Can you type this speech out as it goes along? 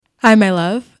Hi, my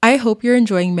love. I hope you're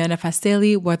enjoying Manifest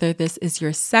Daily, whether this is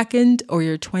your second or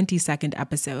your 22nd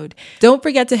episode. Don't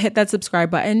forget to hit that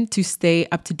subscribe button to stay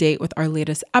up to date with our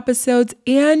latest episodes.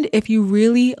 And if you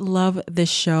really love this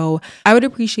show, I would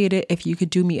appreciate it if you could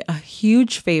do me a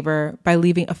huge favor by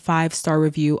leaving a 5-star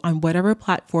review on whatever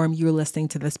platform you're listening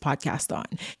to this podcast on.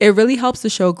 It really helps the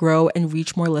show grow and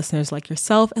reach more listeners like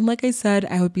yourself. And like I said,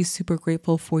 I would be super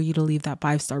grateful for you to leave that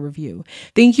 5-star review.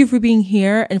 Thank you for being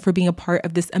here and for being a part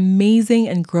of this amazing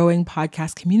and growing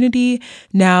podcast community.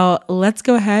 Now, let's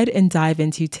go ahead and dive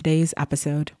into today's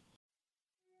episode.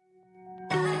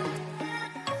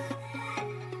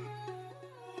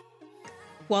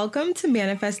 Welcome to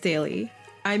Manifest Daily.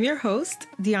 I'm your host,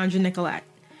 Deandra Nicolette.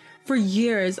 For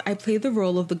years, I played the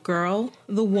role of the girl,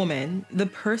 the woman, the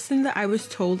person that I was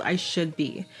told I should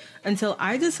be, until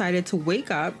I decided to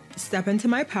wake up, step into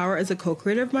my power as a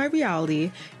co-creator of my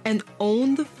reality, and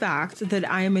own the fact that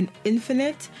I am an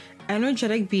infinite,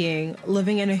 energetic being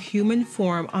living in a human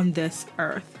form on this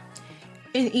earth.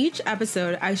 In each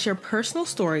episode, I share personal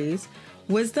stories,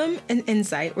 wisdom, and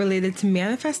insight related to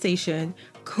manifestation,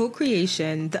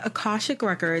 co-creation, the Akashic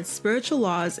records, spiritual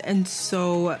laws, and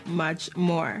so much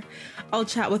more. I'll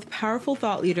chat with powerful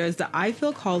thought leaders that I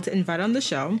feel called to invite on the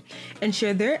show and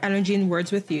share their energy and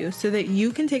words with you so that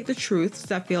you can take the truths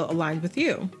that feel aligned with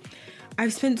you.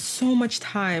 I've spent so much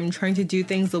time trying to do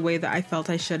things the way that I felt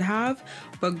I should have,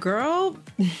 but girl,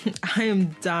 I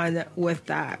am done with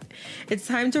that. It's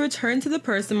time to return to the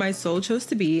person my soul chose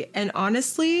to be, and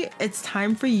honestly, it's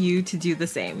time for you to do the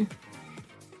same.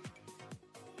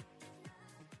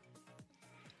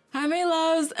 Hi, my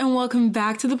loves, and welcome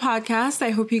back to the podcast.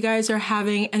 I hope you guys are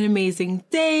having an amazing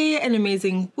day, an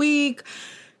amazing week.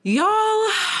 Y'all,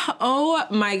 oh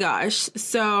my gosh.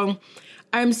 So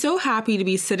I'm so happy to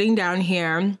be sitting down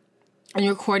here and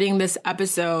recording this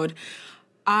episode.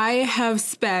 I have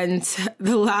spent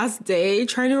the last day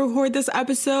trying to record this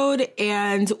episode,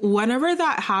 and whenever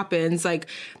that happens,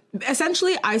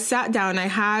 essentially, I sat down, I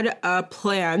had a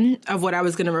plan of what I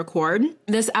was going to record.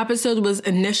 This episode was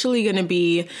initially going to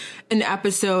be an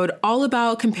episode all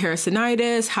about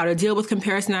comparisonitis, how to deal with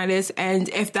comparisonitis. And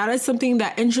if that is something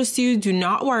that interests you, do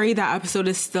not worry. That episode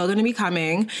is still going to be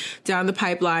coming down the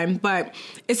pipeline. But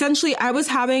essentially, I was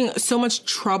having so much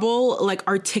trouble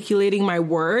articulating my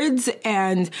words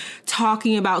and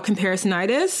talking about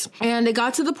comparisonitis. And it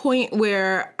got to the point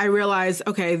where I realized,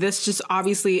 okay, this just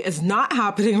obviously is not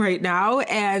happening right now.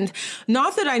 And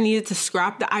not that I needed to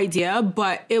scrap the idea,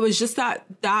 but it was just that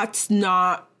that's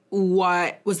not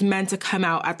what was meant to come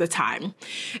out at the time.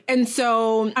 And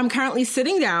so I'm currently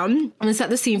sitting down. I'm gonna set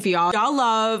the scene for y'all. Y'all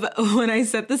love when I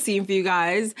set the scene for you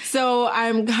guys. So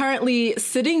I'm currently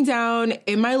sitting down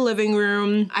in my living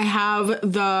room. I have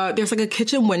there's a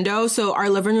kitchen window. So our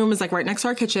living room is right next to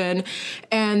our kitchen.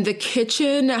 And the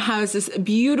kitchen has this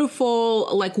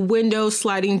beautiful window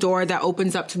sliding door that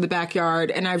opens up to the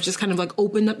backyard. And I've just kind of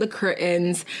opened up the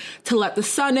curtains to let the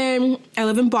sun in. I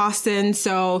live in Boston,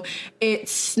 so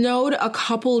it's snowed a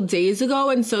couple days ago,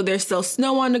 and so there's still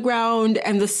snow on the ground,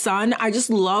 and the sun, I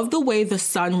just love the way the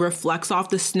sun reflects off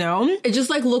the snow. It just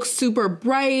looks super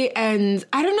bright, and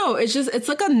I don't know, it's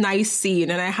a nice scene.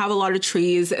 And I have a lot of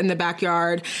trees in the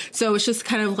backyard, so it's just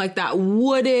kind of that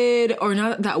wooded, or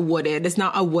not that wooded, it's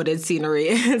not a wooded scenery.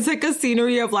 It's a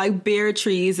scenery of bare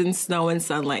trees and snow and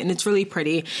sunlight, and it's really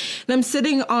pretty. And I'm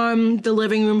sitting on the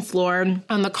living room floor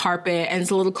on the carpet, and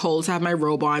it's a little cold to have my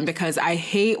robe on because I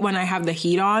hate when I have the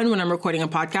heat on when I'm recording a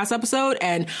podcast episode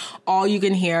and all you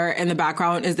can hear in the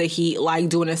background is the heat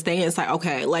doing its thing. It's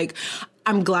okay,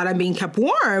 I'm glad I'm being kept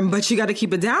warm, but you got to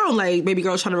keep it down. Baby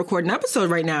girl's trying to record an episode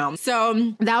right now.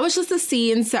 So that was just a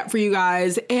scene set for you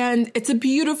guys. And it's a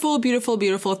beautiful, beautiful,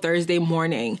 beautiful Thursday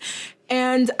morning.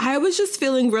 And I was just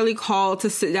feeling really called to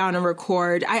sit down and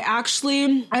record. I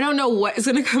don't know what is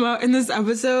going to come out in this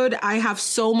episode. I have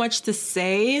so much to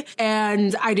say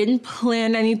and I didn't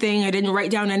plan anything. I didn't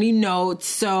write down any notes.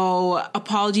 So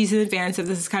apologies in advance if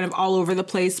this is kind of all over the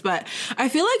place, but I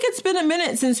feel like it's been a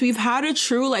minute since we've had a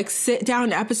true sit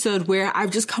down episode where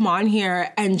I've just come on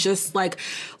here and just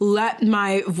let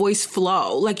my voice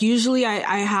flow. Usually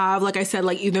I have, like I said,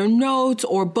 either notes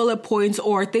or bullet points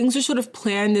or things are sort of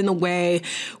planned in a way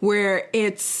where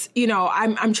it's,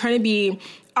 I'm trying to be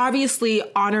obviously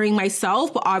honoring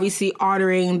myself, but obviously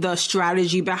honoring the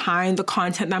strategy behind the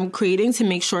content that I'm creating to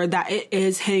make sure that it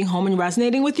is hitting home and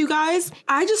resonating with you guys.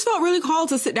 I just felt really called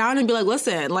to sit down and be like,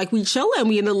 listen, like we chilling,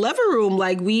 we in the living room,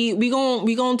 like we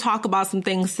gonna talk about some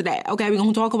things today. Okay, we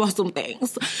gonna talk about some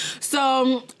things.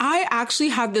 So I actually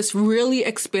had this really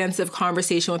expansive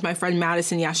conversation with my friend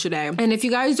Madison yesterday. And if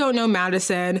you guys don't know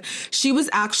Madison, she was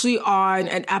actually on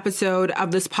an episode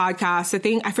of this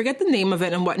podcast. I forget the name of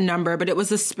it and what number, but it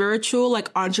was a spiritual like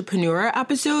entrepreneur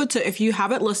episode. So if you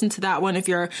haven't listened to that one, if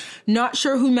you're not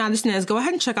sure who Madison is, go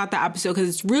ahead and check out that episode because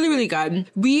it's really, really good.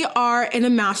 We are in a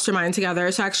mastermind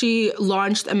together. So I actually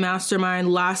launched a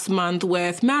mastermind last month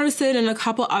with Madison and a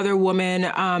couple other women,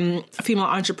 female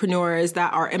entrepreneurs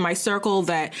that are in my circle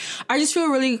that I just feel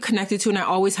really connected to and I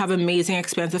always have amazing,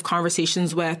 expansive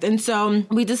conversations with. And so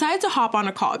we decided to hop on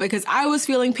a call because I was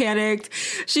feeling panicked.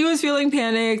 She was feeling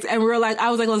panicked. And I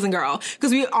was like, listen, girl,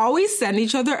 because we always send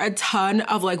each other a ton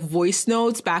of like voice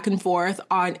notes back and forth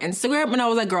on Instagram. And I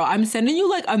was like, girl, I'm sending you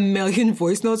like a million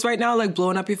voice notes right now, like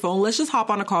blowing up your phone. Let's just hop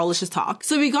on a call. Let's just talk.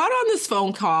 So we got on this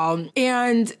phone call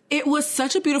and it was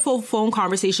such a beautiful phone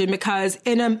conversation because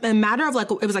in a matter of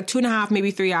like, it was like 2.5,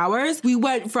 maybe 3 hours, we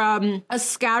went from a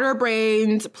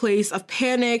scatterbrained place of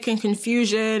panic and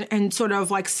confusion and sort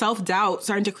of like self-doubt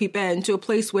starting to creep in to a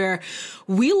place where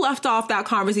we left off that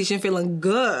conversation feeling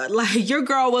good. Like your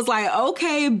girl was like,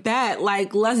 okay, bet,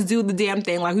 like let's do the damn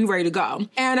thing. Like we ready to go.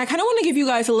 And I kind of want to give you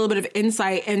guys a little bit of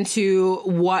insight into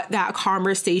what that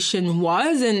conversation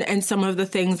was and some of the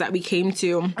things that we came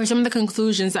to, or some of the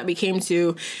conclusions that we came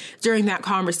to during that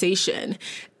conversation.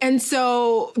 And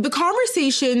so the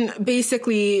conversation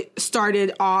basically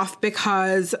started off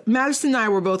because Madison and I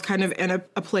were both kind of in a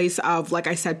place of, like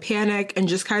I said, panic and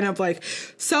just kind of like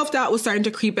self-doubt was starting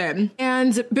to creep in.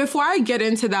 And before I get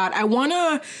into that,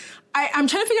 I'm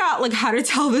trying to figure out like how to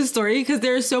tell this story because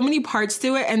there are so many parts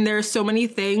to it and there are so many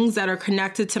things that are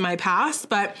connected to my past.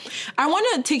 But I want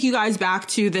to take you guys back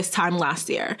to this time last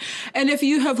year. And if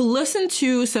you have listened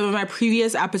to some of my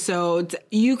previous episodes,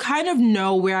 you kind of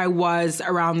know where I was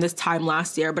around this time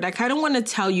last year. But I kind of want to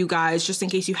tell you guys, just in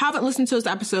case you haven't listened to those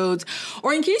episodes,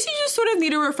 or in case you just sort of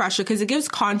need a refresher, because it gives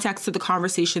context to the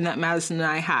conversation that Madison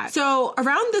and I had. So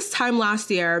around this time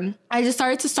last year, I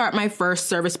decided to start my first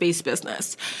service-based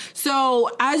business. So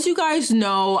as you guys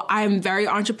know, I'm very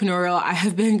entrepreneurial. I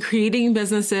have been creating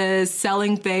businesses,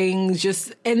 selling things,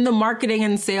 just in the marketing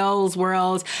and sales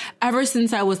world ever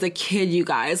since I was a kid, you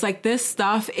guys. Like this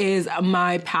stuff is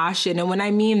my passion. And when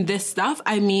I mean this stuff,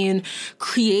 I mean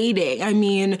creating. I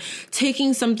mean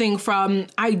taking something from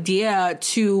idea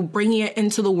to bringing it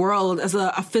into the world as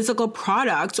a physical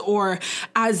product or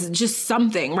as just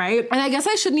something, right? And I guess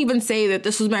I shouldn't even say that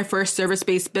this was my first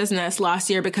service-based business last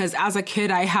year because as a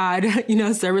kid, I had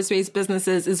service-based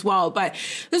businesses as well. But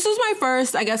this was my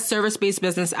first, I guess, service-based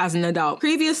business as an adult.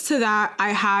 Previous to that,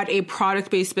 I had a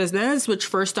product-based business, which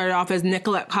first started off as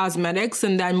Nicolette Cosmetics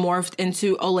and then morphed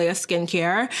into Olea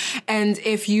Skincare. And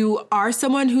if you are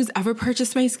someone who's ever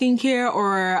purchased my skincare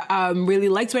or really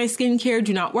liked my skincare,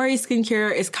 do not worry,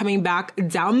 skincare is coming back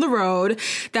down the road.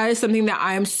 That is something that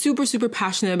I am super, super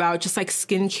passionate about, just like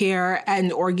skincare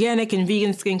and organic and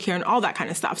vegan skincare and all that kind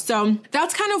of stuff. So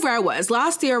that's kind of where I was.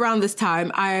 Last year around this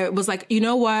time, I was like, you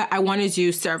know what? I want to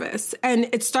do service. And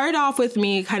it started off with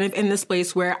me kind of in this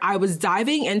place where I was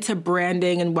diving into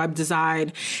branding and web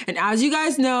design. And as you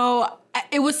guys know,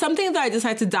 it was something that I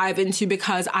decided to dive into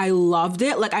because I loved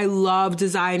it. Like I love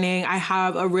designing. I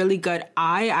have a really good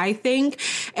eye, I think.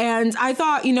 And I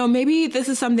thought, maybe this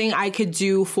is something I could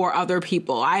do for other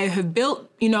people. I have built,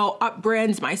 up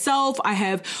brands myself. I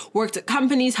have worked at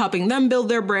companies helping them build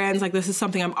their brands. Like this is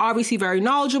something I'm obviously very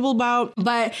knowledgeable about.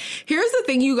 But here's the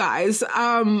thing, you guys,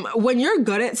 when you're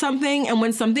good at something and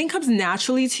when something comes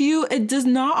naturally to you, it does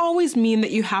not always mean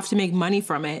that you have to make money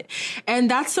from it. And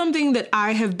that's something that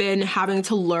I have been having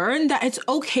to learn, that it's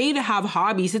okay to have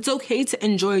hobbies. It's okay to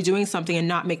enjoy doing something and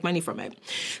not make money from it.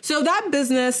 So that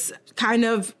business kind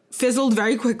of fizzled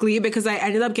very quickly because I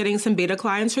ended up getting some beta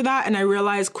clients for that. And I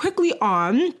realized quickly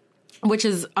on, which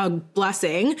is a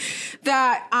blessing,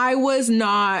 that I was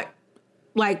not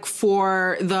like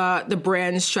for the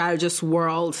brand strategist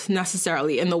world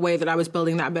necessarily in the way that I was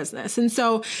building that business. And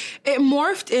so it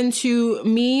morphed into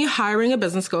me hiring a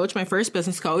business coach, my first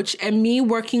business coach, and me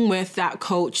working with that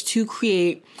coach to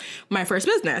create my first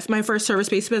business, my first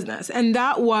service-based business. And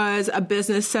that was a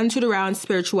business centered around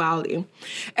spirituality.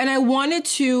 And I wanted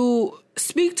to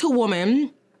speak to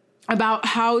women about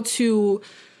how to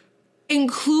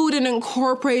include and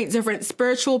incorporate different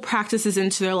spiritual practices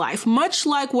into their life, much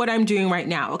like what I'm doing right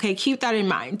now. Okay, keep that in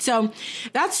mind. So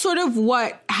that's sort of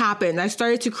what happened. I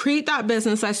started to create that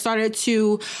business. I started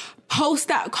to post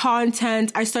that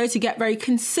content. I started to get very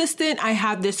consistent. I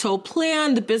had this whole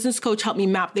plan. The business coach helped me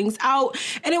map things out.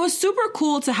 And it was super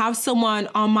cool to have someone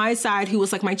on my side who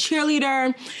was like my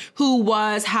cheerleader, who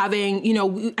was having, you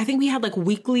know, I think we had like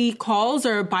weekly calls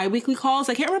or bi-weekly calls.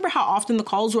 I can't remember how often the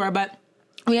calls were, but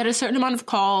we had a certain amount of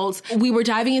calls. We were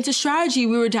diving into strategy.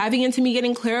 We were diving into me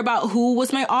getting clear about who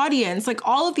was my audience, like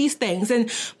all of these things.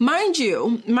 And mind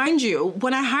you,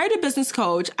 when I hired a business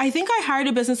coach, I think I hired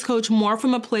a business coach more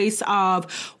from a place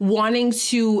of wanting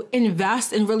to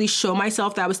invest and really show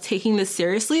myself that I was taking this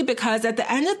seriously, because at the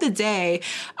end of the day,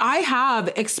 I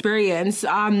have experience,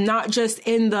 not just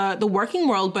in the working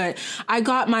world, but I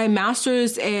got my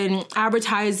master's in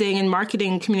advertising and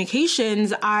marketing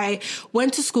communications. I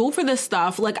went to school for this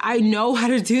stuff. Like, I know how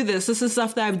to do this. This is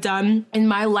stuff that I've done in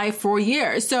my life for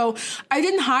years. So I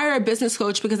didn't hire a business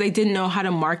coach because I didn't know how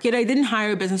to market. I didn't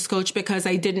hire a business coach because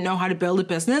I didn't know how to build a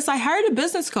business. I hired a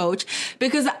business coach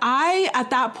because at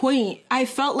that point, I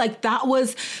felt like that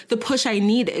was the push I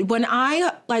needed. When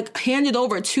I handed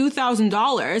over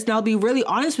 $2,000, and I'll be really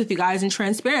honest with you guys and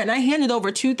transparent, I handed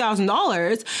over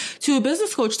 $2,000 to a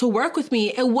business coach to work with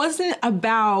me. It wasn't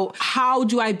about how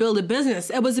do I build a business.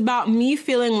 It was about me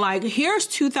feeling like, here's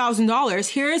 $2,000.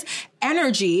 Here's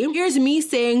energy. Here's me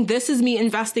saying, this is me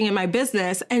investing in my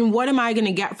business. And what am I going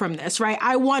to get from this, right?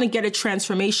 I want to get a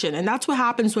transformation. And that's what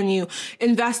happens when you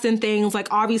invest in things. Like,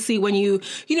 obviously, when you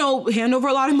hand over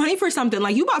a lot of money for something,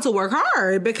 like, you about to work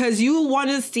hard because you want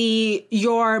to see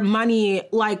your money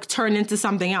like turn into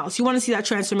something else. You want to see that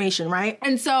transformation, right?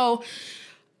 And so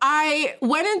I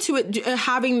went into it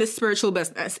having this spiritual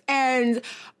business. And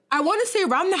I want to say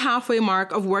around the halfway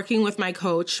mark of working with my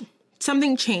coach,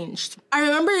 something changed. I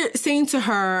remember saying to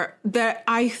her that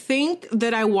I think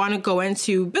that I want to go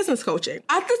into business coaching.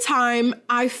 At the time,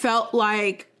 I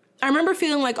remember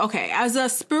feeling like, okay, as a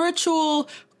spiritual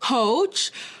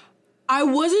coach, I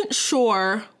wasn't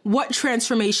sure what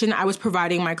transformation I was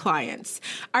providing my clients.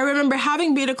 I remember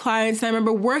having beta clients, and I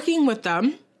remember working with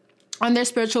them on their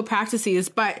spiritual practices,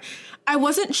 but I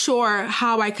wasn't sure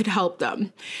how I could help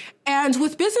them. And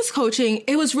with business coaching,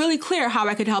 it was really clear how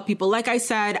I could help people. Like I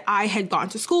said, I had gone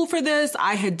to school for this.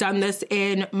 I had done this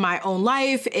in my own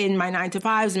life, in my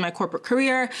 9-to-5s, in my corporate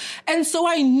career. And so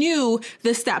I knew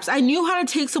the steps. I knew how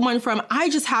to take someone from,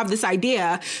 I just have this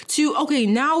idea, to, okay,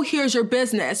 now here's your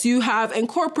business. You have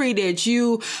incorporated,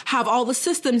 you have all the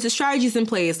systems and strategies in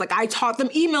place. Like, I taught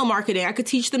them email marketing. I could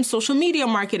teach them social media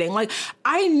marketing. Like,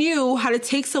 I knew how to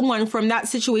take someone from that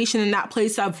situation and that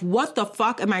place of, what the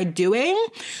fuck am I doing,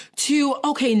 to,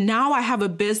 okay, now I have a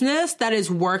business that is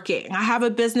working. I have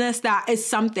a business that is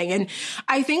something. And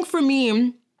I think for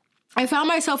me, I found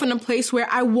myself in a place where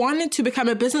I wanted to become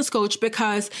a business coach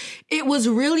because it was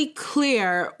really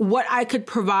clear what I could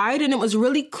provide, and it was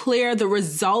really clear the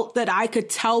result that I could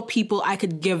tell people I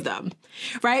could give them,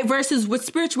 right? Versus with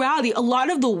spirituality, a lot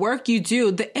of the work you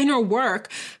do, the inner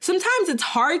work, sometimes it's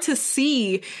hard to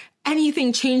see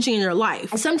anything changing in your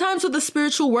life. Sometimes with the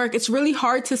spiritual work, it's really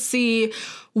hard to see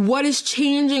what is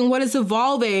changing, what is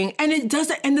evolving. And it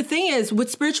doesn't. And the thing is, with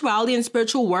spirituality and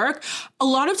spiritual work, a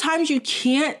lot of times you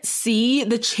can't see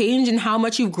the change in how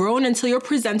much you've grown until you're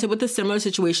presented with a similar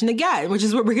situation again, which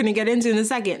is what we're going to get into in a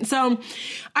second. So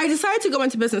I decided to go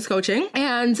into business coaching.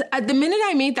 And at the minute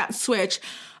I made that switch,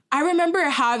 I remember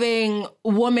having a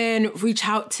woman reach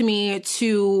out to me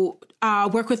to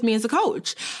work with me as a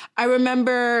coach. I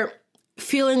remember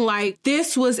feeling like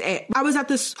this was it. I was at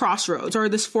this crossroads, or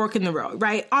this fork in the road,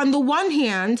 right? On the one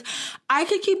hand, I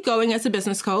could keep going as a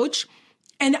business coach.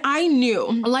 And I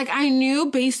knew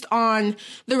based on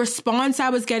the response I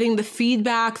was getting, the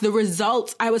feedback, the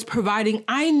results I was providing,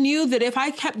 I knew that if I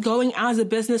kept going as a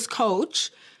business coach,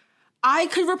 I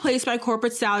could replace my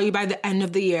corporate salary by the end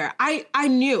of the year. I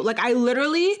knew, I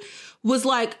literally was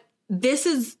like, this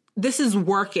is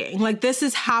working. Like, this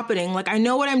is happening. Like, I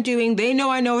know what I'm doing. They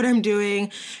know I know what I'm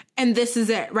doing. And this is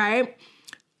it, right?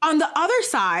 On the other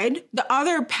side, the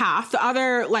other path, the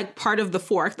other part of the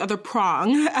fork, the other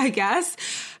prong, I guess,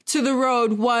 to the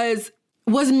road was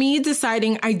me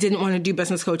deciding I didn't want to do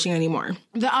business coaching anymore.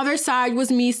 The other side was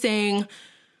me saying,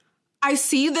 I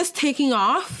see this taking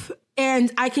off,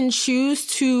 and I can choose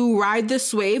to ride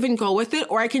this wave and go with it,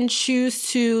 or I can choose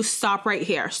to stop right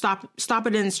here, stop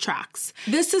it in its tracks.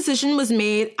 This decision was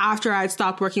made after I'd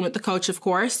stopped working with the coach, of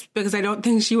course, because I don't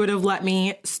think she would have let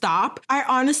me stop. I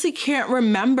honestly can't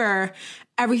remember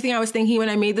everything I was thinking when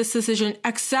I made this decision,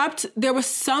 except there was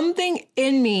something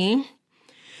in me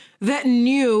that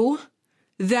knew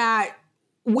that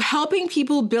helping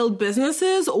people build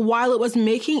businesses, while it was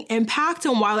making impact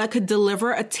and while I could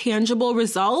deliver a tangible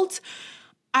result,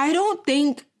 I don't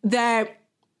think that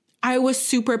I was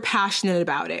super passionate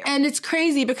about it. And it's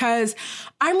crazy because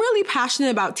I'm really passionate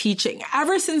about teaching.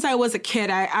 Ever since I was a kid,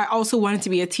 I also wanted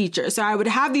to be a teacher. So I would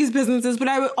have these businesses, but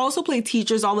I would also play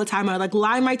teachers all the time. I would like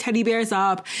line my teddy bears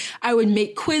up. I would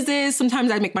make quizzes. Sometimes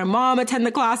I'd make my mom attend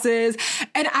the classes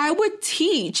and I would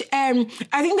teach. And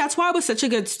I think that's why I was such a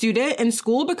good student in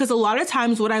school, because a lot of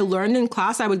times what I learned in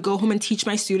class, I would go home and teach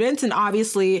my students. And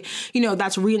obviously,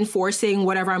 that's reinforcing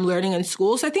whatever I'm learning in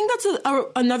school. So I think that's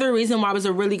another reason why I was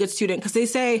a really good student, because they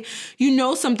say you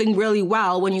know something really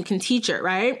well when you can teach it,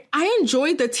 right? I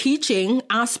enjoyed the teaching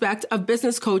aspect of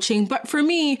business coaching, but for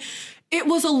me, it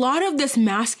was a lot of this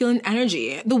masculine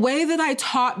energy. The way that I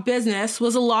taught business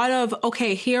was a lot of,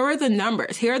 okay, here are the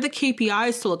numbers. Here are the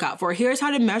KPIs to look out for. Here's how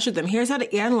to measure them. Here's how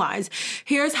to analyze.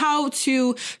 Here's how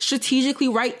to strategically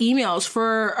write emails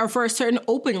for a certain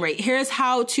open rate. Here's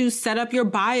how to set up your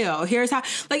bio. Here's how,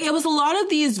 it was a lot of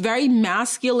these very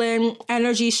masculine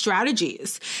energy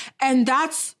strategies. And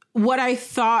that's what I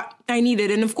thought I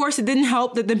needed. And of course, it didn't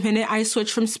help that the minute I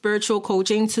switched from spiritual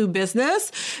coaching to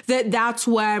business, that's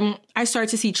when I started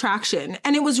to see traction.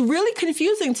 And it was really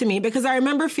confusing to me because I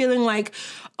remember feeling like,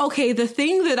 okay, the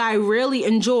thing that I really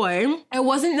enjoy, I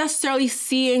wasn't necessarily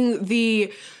seeing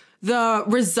the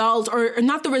result, or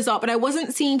not the result, but I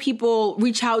wasn't seeing people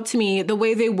reach out to me the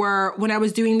way they were when I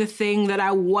was doing the thing that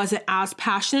I wasn't as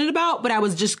passionate about, but I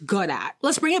was just good at.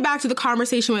 Let's bring it back to the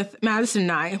conversation with Madison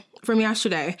and I from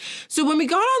yesterday. So when we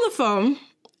got on the phone,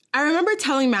 I remember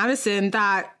telling Madison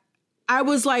that I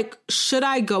was like, should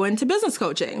I go into business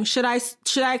coaching? Should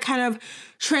I kind of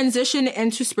transition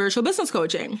into spiritual business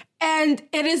coaching? And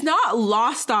it is not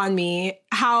lost on me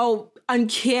how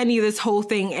uncanny this whole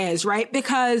thing is, right?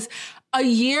 Because a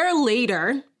year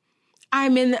later,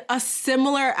 I'm in a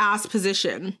similar ass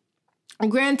position.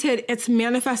 Granted, it's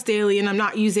Manifest Daily, and I'm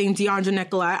not using DeAndre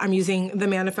Nicolette. I'm using the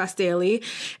Manifest Daily.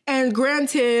 And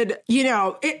granted,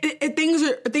 things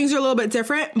are a little bit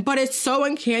different, but it's so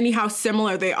uncanny how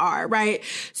similar they are, right?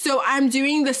 So I'm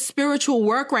doing the spiritual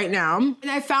work right now,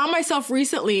 and I found myself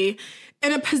recently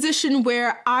in a position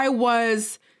where I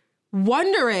was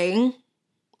wondering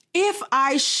if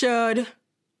I should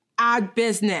add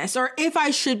business or if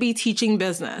I should be teaching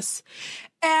business.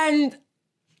 And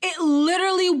it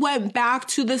literally went back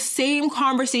to the same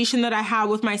conversation that I had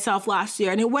with myself last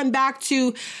year. And it went back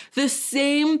to the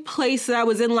same place that I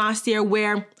was in last year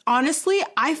where, honestly,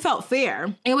 I felt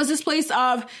fear. It was this place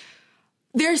of,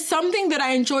 there's something that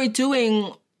I enjoy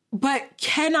doing, but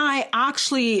can I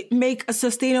actually make a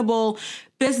sustainable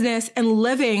business and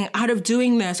living out of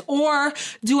doing this? Or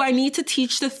do I need to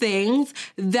teach the things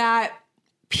that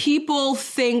people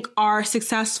think are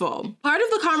successful? Part of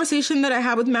the conversation that I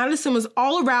had with Madison was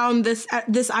all around this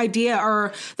idea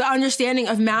or the understanding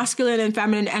of masculine and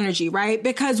feminine energy, right?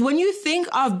 Because when you think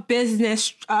of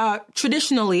business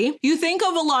traditionally, you think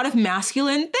of a lot of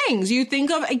masculine things. You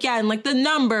think of, again, like the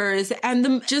numbers and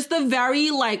the very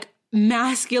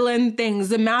masculine things,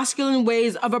 the masculine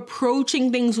ways of approaching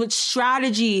things with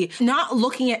strategy, not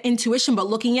looking at intuition, but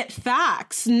looking at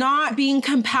facts, not being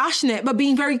compassionate, but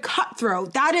being very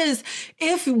cutthroat. That is,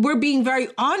 if we're being very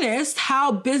honest,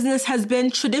 how business has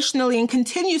been traditionally and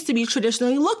continues to be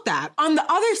traditionally looked at. On the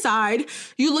other side,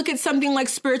 you look at something like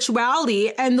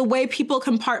spirituality and the way people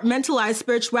compartmentalize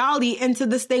spirituality into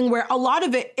this thing where a lot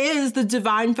of it is the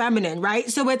divine feminine,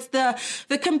 right? So it's the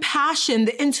compassion,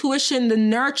 the intuition, the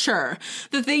nurture,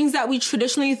 the things that we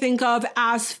traditionally think of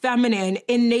as feminine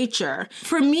in nature.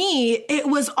 For me, it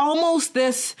was almost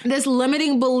this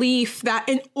limiting belief that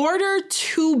in order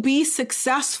to be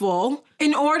successful,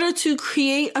 in order to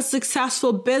create a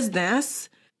successful business,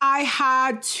 I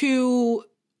had to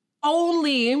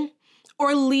only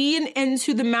or lean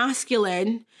into the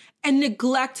masculine and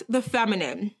neglect the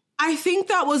feminine. I think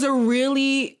that was a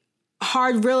really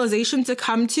hard realization to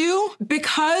come to,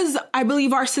 because I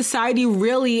believe our society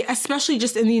really, especially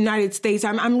just in the United States,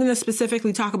 I'm going to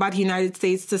specifically talk about the United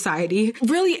States society,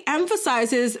 really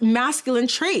emphasizes masculine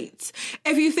traits.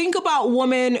 If you think about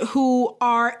women who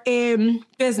are in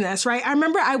business, right? I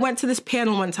remember I went to this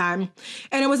panel one time,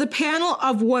 and it was a panel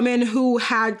of women who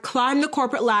had climbed the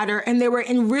corporate ladder, and they were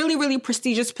in really, really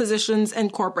prestigious positions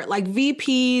in corporate, like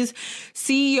VPs,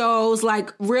 CEOs,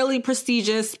 like really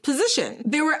prestigious position.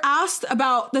 They were asked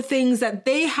about the things that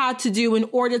they had to do in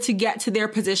order to get to their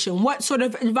position, what sort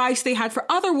of advice they had for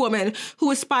other women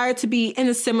who aspired to be in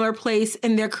a similar place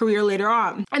in their career later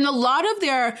on. And a lot of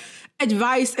their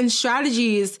advice and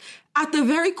strategies, at the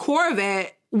very core of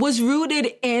it, was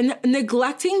rooted in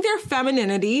neglecting their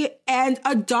femininity and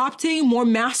adopting more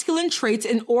masculine traits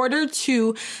in order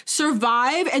to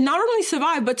survive, and not only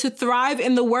survive, but to thrive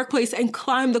in the workplace and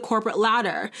climb the corporate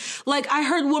ladder. Like, I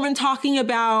heard women talking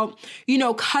about,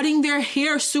 cutting their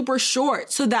hair super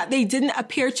short so that they didn't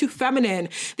appear too feminine.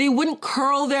 They wouldn't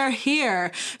curl their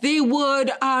hair. They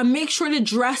would make sure to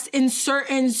dress in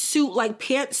certain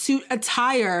pantsuit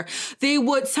attire.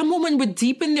 Some women would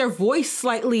deepen their voice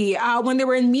slightly when they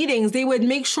were in meetings. They would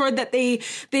make sure that they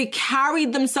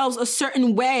carried themselves a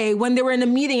certain way when they were in a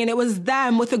meeting and it was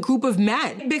them with a group of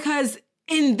men. Because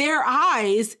in their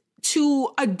eyes, to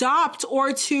adopt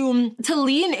or to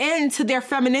lean into their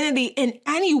femininity in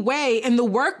any way in the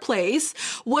workplace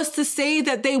was to say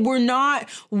that they were not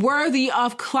worthy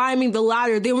of climbing the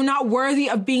ladder. They were not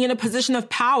worthy of being in a position of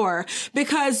power.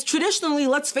 Because traditionally,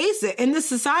 let's face it, in this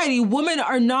society, women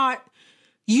are not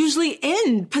usually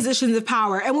in positions of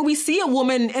power. And when we see a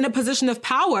woman in a position of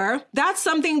power, that's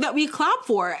something that we clap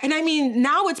for. And I mean,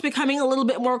 now it's becoming a little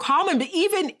bit more common, but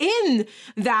even in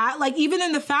that, even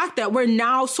in the fact that we're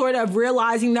now sort of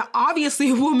realizing that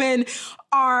obviously women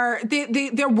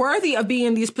they're worthy of being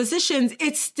in these positions,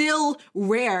 it's still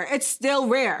rare. It's still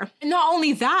rare. And not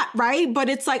only that, right? But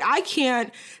it's like, I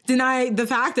can't deny the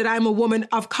fact that I'm a woman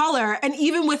of color. And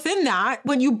even within that,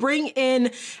 when you bring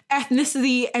in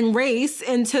ethnicity and race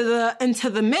into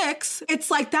the mix, it's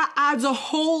like that adds a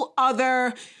whole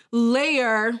other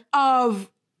layer of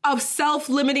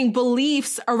self-limiting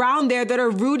beliefs around there that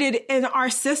are rooted in our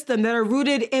system, that are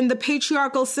rooted in the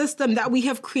patriarchal system that we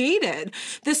have created.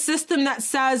 The system that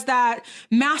says that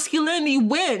masculinity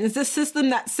wins. The system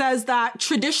that says that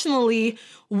traditionally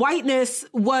whiteness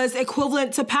was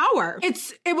equivalent to power.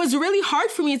 It was really hard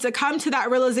for me to come to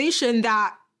that realization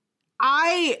that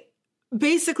I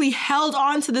basically held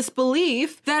on to this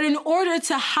belief that in order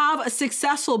to have a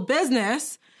successful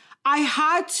business, I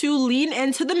had to lean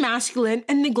into the masculine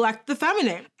and neglect the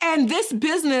feminine. And this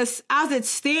business, as it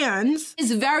stands,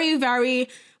 is very, very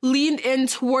leaned in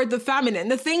toward the feminine.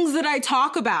 The things that I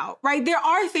talk about, right? There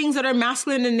are things that are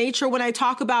masculine in nature when I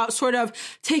talk about sort of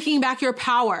taking back your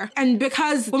power. And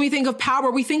because when we think of power,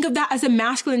 we think of that as a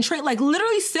masculine trait. Like,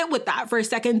 literally sit with that for a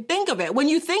second. Think of it. When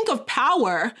you think of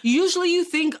power, usually you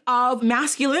think of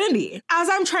masculinity. As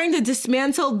I'm trying to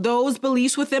dismantle those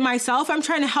beliefs within myself, I'm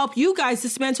trying to help you guys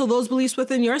dismantle those beliefs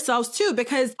within yourselves too.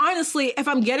 Because honestly, if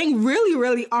I'm getting really,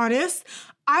 really honest,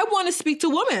 I want to speak to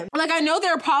women. Like, I know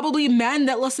there are probably men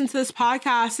that listen to this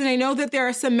podcast, and I know that there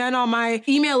are some men on my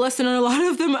email list, and a lot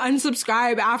of them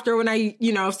unsubscribe after when I,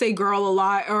 say girl a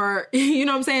lot, or, you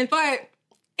know what I'm saying? But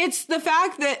it's the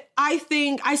fact that I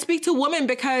think I speak to women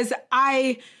because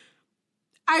I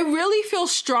really feel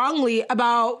strongly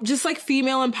about just like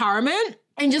female empowerment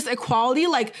and just equality.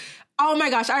 Like, oh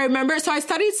my gosh, I remember. So I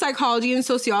studied psychology and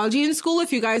sociology in school.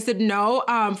 If you guys didn't know,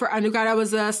 for undergrad, I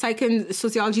was a psych and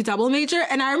sociology double major.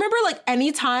 And I remember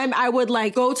anytime I would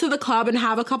go to the club and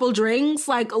have a couple drinks,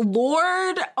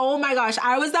 Lord, oh my gosh,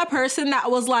 I was that person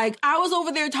that was I was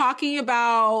over there talking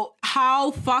about how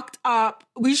fucked up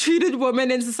we treated women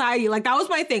in society. That was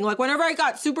my thing. Whenever I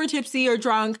got super tipsy or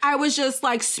drunk, I was just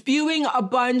spewing a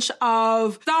bunch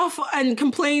of stuff and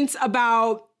complaints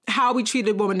about how we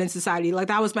treated women in society.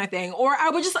 That was my thing. Or I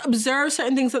would just observe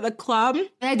certain things at the club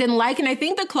that I didn't like. And I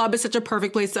think the club is such a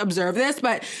perfect place to observe this,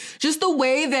 but just the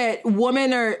way that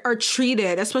women are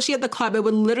treated, especially at the club, it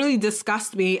would literally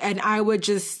disgust me. And I would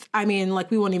just,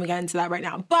 we won't even get into that right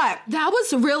now. But that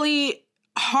was really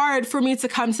hard for me to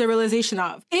come to the realization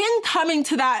of. In coming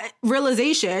to that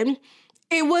realization,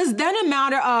 it was then a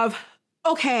matter of,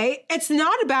 okay, it's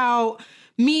not about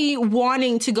me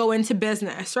wanting to go into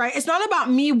business, right? It's not about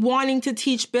me wanting to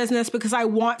teach business because I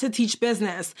want to teach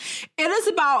business. It is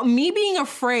about me being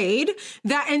afraid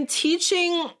that in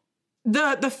teaching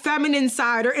the feminine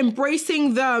side, or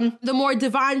embracing the more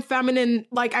divine feminine,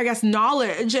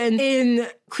 knowledge, and in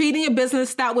creating a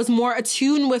business that was more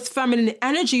attuned with feminine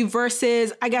energy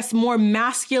versus, more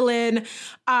masculine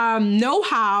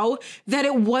know-how, that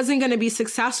it wasn't going to be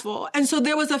successful. And so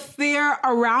there was a fear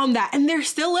around that. And there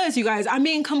still is, you guys. I'm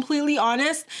being completely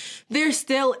honest. There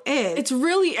still is. It's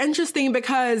really interesting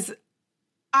because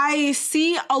I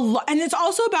see a lot, and it's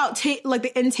also about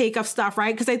the intake of stuff,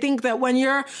 right? Because I think that when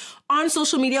you're on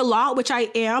social media a lot, which I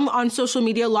am on social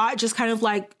media a lot, just kind of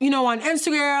on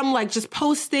Instagram, just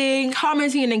posting,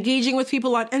 commenting, and engaging with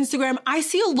people on Instagram, I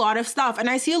see a lot of stuff, and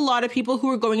I see a lot of people who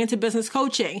are going into business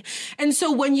coaching. And so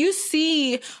when you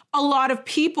see a lot of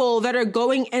people that are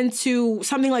going into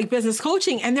something like business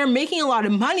coaching and they're making a lot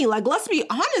of money. Like, let's be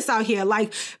honest out here.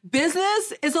 Like,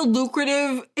 business is a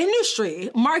lucrative industry.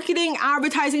 Marketing,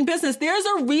 advertising, business. There's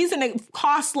a reason it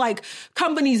costs like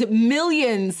companies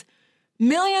millions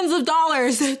of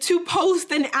dollars to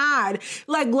post an ad.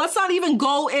 Like, let's not even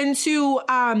go into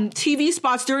TV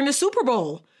spots during the Super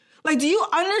Bowl. Like, do you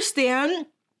understand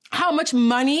how much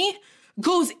money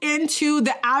goes into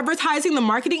the advertising, the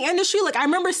marketing industry? Like, I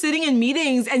remember sitting in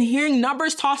meetings and hearing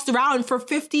numbers tossed around for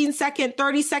 15-second,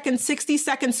 30-second,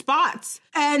 60-second spots.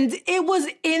 And it was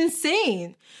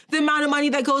insane. The amount of money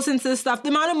that goes into this stuff, the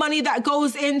amount of money that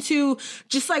goes into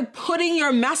just like putting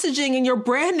your messaging and your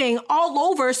branding all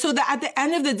over so that at the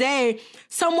end of the day,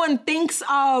 someone thinks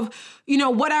of, you know,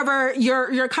 whatever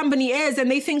your company is and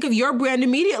they think of your brand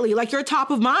immediately, like you're top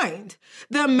of mind.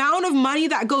 The amount of money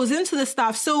that goes into this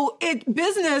stuff. So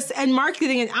business and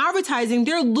marketing and advertising,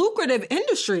 they're lucrative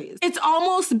industries. It's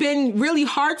almost been really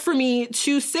hard for me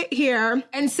to sit here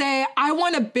and say, I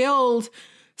want to build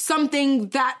something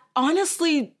that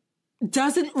honestly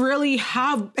doesn't really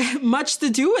have much to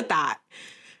do with that.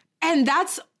 And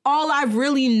that's all I've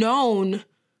really known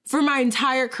for my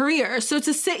entire career. So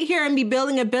to sit here and be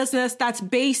building a business that's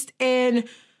based in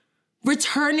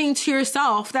returning to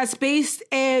yourself, that's based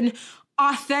in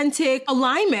authentic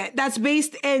alignment, that's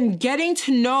based in getting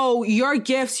to know your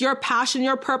gifts, your passion,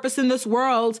 your purpose in this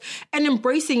world and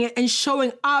embracing it and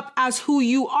showing up as who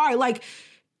you are. Like,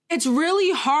 it's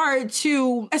really hard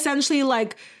to essentially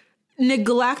like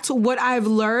neglect what I've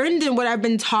learned and what I've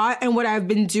been taught and what I've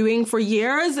been doing for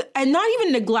years, and not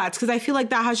even neglect, because I feel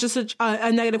like that has just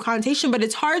a negative connotation, but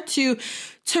it's hard to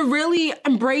really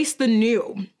embrace the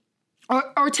new.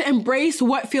 Or to embrace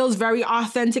what feels very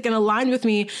authentic and aligned with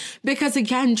me, because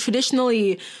again,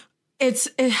 traditionally, it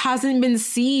hasn't been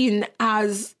seen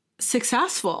as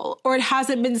successful, or it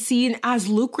hasn't been seen as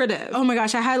lucrative. Oh my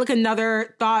gosh, I had like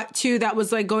another thought too that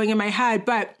was like going in my head,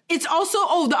 but it's also,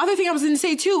 the other thing I was going to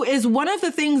say too is one of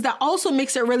the things that also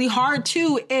makes it really hard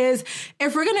too is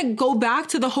if we're going to go back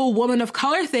to the whole woman of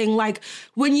color thing, like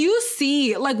when you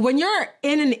see, like when you're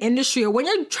in an industry or when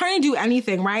you're trying to do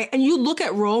anything, right? And you look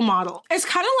at role model, it's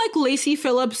kind of like Lacy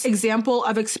Phillips' example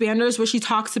of Expanders, where she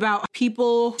talks about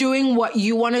people doing what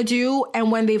you want to do.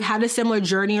 And when they've had a similar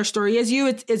journey or story as you,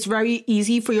 it's very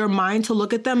easy for your mind to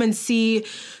look at them and see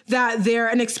that they're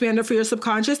an expander for your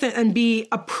subconscious and be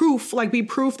proof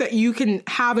that you can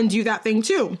have and do that thing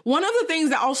too. One of the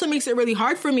things that also makes it really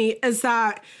hard for me is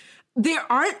that there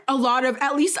aren't a lot of,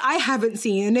 at least I haven't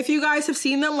seen, and if you guys have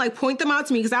seen them, like point them out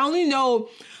to me, because I only know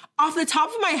off the top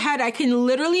of my head, I can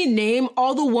literally name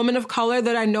all the women of color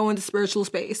that I know in the spiritual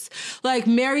space. Like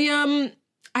Miriam,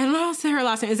 I don't know how to say her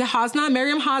last name. Is it Hasna?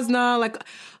 Miriam Hasna, like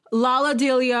Lala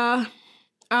Delia,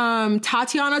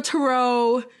 Tatiana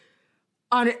Tarot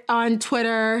on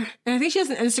Twitter. And I think she has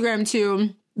an Instagram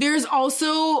too. There's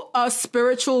also a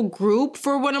spiritual group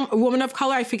for women of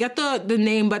color. I forget the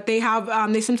name, but they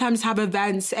have, they sometimes have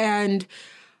events, and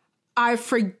I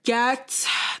forget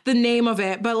the name of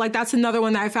it, but like that's another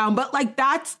one that I found. But like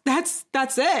that's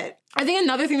it. I think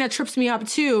another thing that trips me up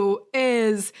too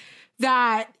is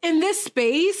that in this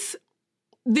space,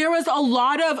 there was a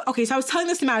lot of, so I was telling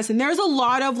this to Madison, there's a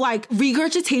lot of like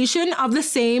regurgitation of the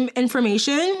same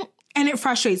information, and it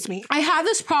frustrates me. I had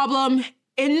this problem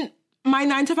in my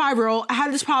 9-to-5 role. I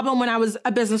had this problem when I was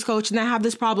a business coach, and I have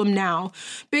this problem now.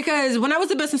 Because when I was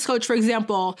a business coach, for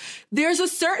example, there's a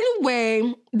certain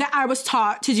way that I was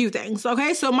taught to do things,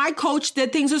 okay? So my coach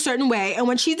did things a certain way, and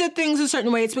when she did things a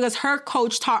certain way, it's because her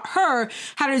coach taught her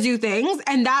how to do things,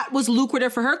 and that was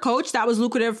lucrative for her coach, that was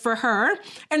lucrative for her.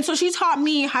 And so she taught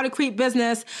me how to create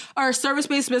business or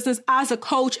service-based business as a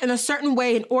coach in a certain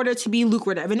way in order to be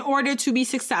lucrative, in order to be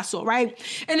successful, right?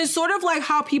 And it's sort of like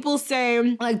how people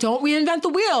say, like, don't reinvent the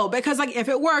wheel, because like if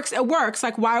it works, it works.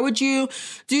 Like, why would you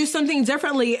do something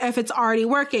differently if it's already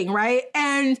working, right?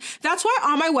 And that's why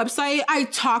on my website, I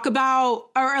talk about,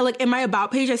 or like in my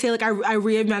about page, I say like I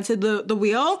reinvented the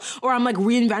wheel, or I'm like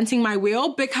reinventing my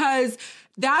wheel, because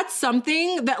that's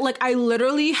something that like I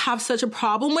literally have such a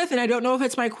problem with. And I don't know if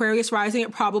it's my Aquarius rising,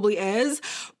 it probably is,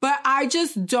 but I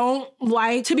just don't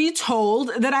like to be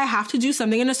told that I have to do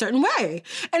something in a certain way.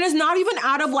 And it's not even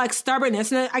out of like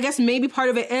stubbornness. And I guess maybe part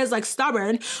of it is like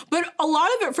stubborn, but a lot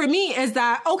of it for me is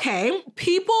that, okay,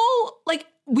 people like,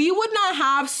 we would not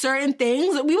have certain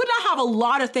things, we would not have a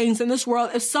lot of things in this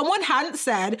world if someone hadn't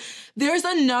said, there's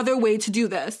another way to do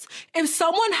this. If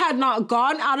someone had not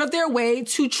gone out of their way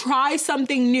to try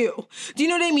something new. Do you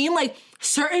know what I mean? Like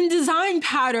certain design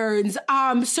patterns,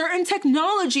 certain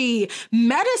technology,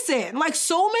 medicine, like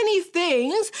so many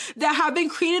things that have been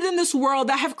created in this world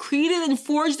that have created and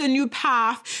forged a new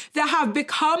path that have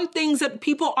become things that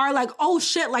people are like, oh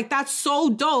shit, like that's so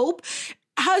dope.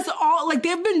 Has all like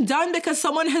they've been done because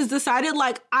someone has decided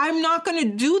like, I'm not going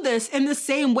to do this in the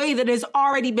same way that has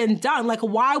already been done. Like,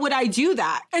 why would I do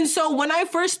that? And so when I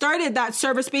first started that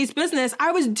service-based business,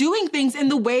 I was doing things in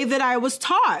the way that I was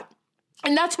taught.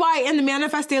 And that's why in the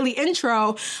Manifest Daily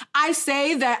intro, I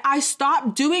say that I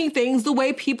stopped doing things the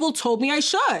way people told me I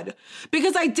should,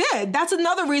 because I did. That's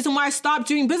another reason why I stopped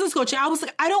doing business coaching. I was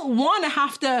like, I don't want to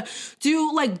have to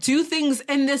do things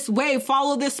in this way,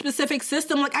 follow this specific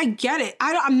system. Like, I get it.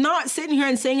 I'm not sitting here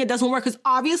and saying it doesn't work, because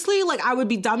obviously, like, I would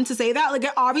be dumb to say that. Like,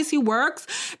 it obviously works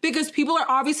because people are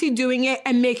obviously doing it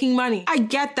and making money. I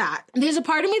get that. There's a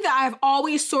part of me that I've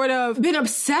always sort of been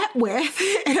upset with,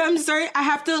 and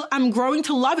I'm growing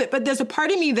to love it. But there's a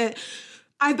part of me that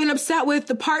I've been upset with,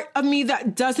 the part of me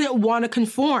that doesn't want to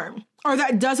conform or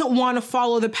that doesn't want to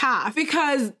follow the path.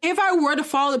 Because if I were to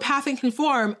follow the path and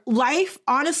conform, life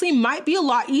honestly might be a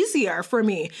lot easier for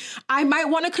me. I might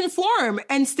want to conform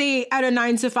and stay at a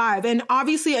 9 to 5. And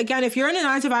obviously, again, if you're in a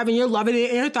 9 to 5 and you're loving it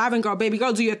and you're thriving, girl, baby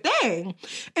girl, do your thing.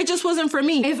 It just wasn't for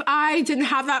me. If I didn't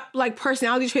have that like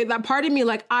personality trait, that part of me,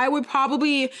 like I would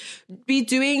probably be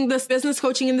doing this business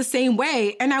coaching in the same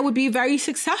way and I would be very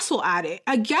successful at it.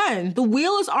 Again, the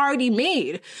wheel is already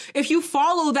made. If you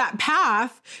follow that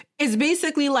path, it's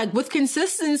basically like with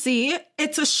consistency,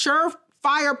 it's a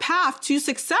surefire path to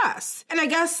success. And I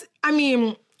guess, I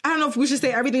don't know if we should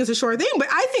say everything is a sure thing, but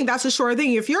I think that's a sure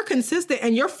thing. If you're consistent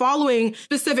and you're following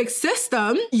specific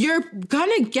system, you're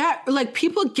gonna get, like,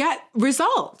 people get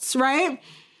results, right?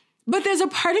 But there's a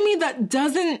part of me that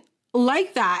doesn't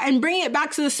like that. And bringing it back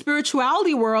to the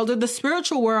spirituality world or the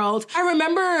spiritual world, I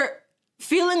remember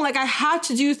feeling like I had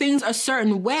to do things a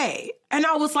certain way. And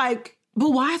I was like,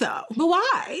 but why though? But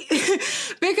why?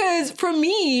 Because for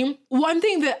me, one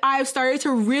thing that I've started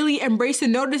to really embrace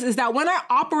and notice is that when I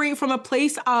operate from a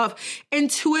place of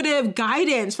intuitive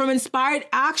guidance, from inspired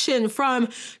action, from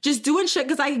just doing shit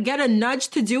because I get a nudge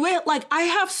to do it, like I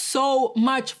have so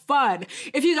much fun.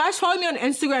 If you guys follow me on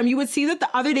Instagram, you would see that the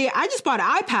other day I just bought an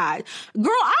iPad.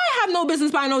 Girl, I have no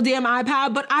business buying no damn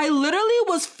iPad, but I literally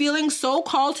was feeling so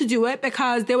called to do it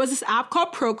because there was this app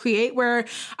called Procreate where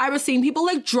I was seeing people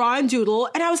like draw and doodle.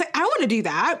 And I was like, I want to do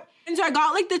that. And so I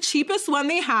got like the cheapest one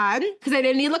they had because I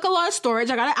didn't need like a lot of storage.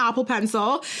 I got an Apple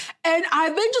Pencil and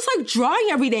I've been just like drawing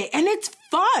every day and it's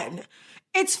fun.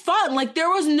 It's fun. Like there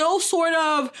was no sort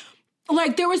of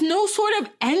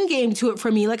end game to it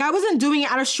for me. Like I wasn't doing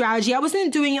it out of strategy. I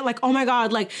wasn't doing it like, oh my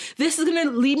God, like this is going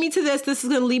to lead me to this. This is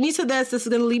going to lead me to this. This is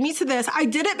going to lead me to this. I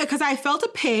did it because I felt a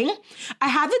ping. I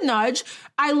had the nudge.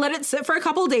 I let it sit for a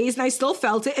couple of days and I still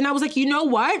felt it. And I was like, you know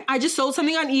what? I just sold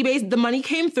something on eBay. The money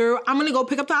came through. I'm going to go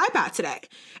pick up the iPad today.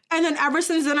 And then ever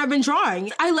since then, I've been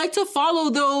drawing. I like to follow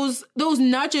those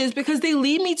nudges because they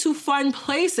lead me to fun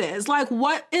places. Like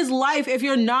what is life if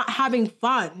you're not having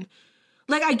fun?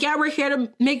 Like, I get we're here to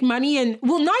make money and,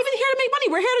 well, not even here to make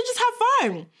money. We're here to just have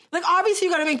fun. Like, obviously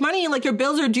you got to make money and like your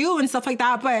bills are due and stuff like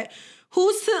that. But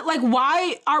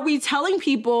why are we telling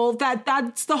people that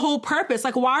that's the whole purpose?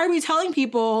 Like, why are we telling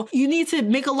people you need to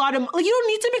make a lot of, like, you don't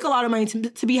need to make a lot of money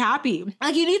to be happy.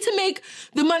 Like, you need to make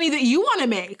the money that you want to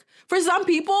make. For some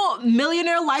people,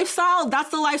 millionaire lifestyle, that's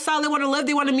the lifestyle they want to live.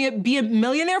 They want to be a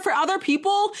millionaire. For other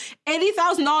people,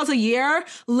 $80,000 a year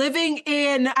living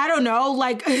in, I don't know,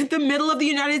 like the middle of the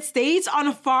United States on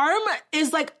a farm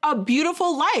is like a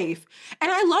beautiful life.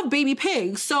 And I love baby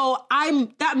pigs. So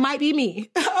that might be me.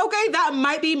 Okay, that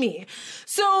might be me.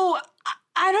 So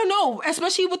I don't know,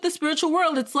 especially with the spiritual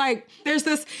world, it's like there's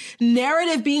this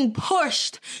narrative being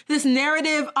pushed, this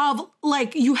narrative of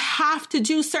like you have to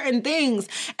do certain things.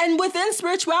 And within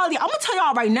spirituality, I'm gonna tell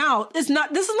y'all right now, this is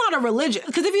not a religion.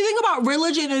 Because if you think about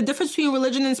religion and the difference between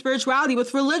religion and spirituality,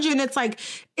 with religion, it's like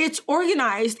it's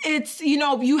organized. It's,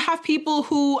 you have people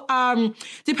who,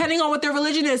 depending on what their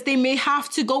religion is, they may have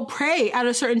to go pray at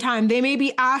a certain time. They may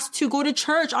be asked to go to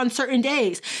church on certain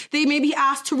days. They may be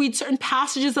asked to read certain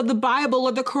passages of the Bible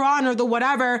or the Quran or the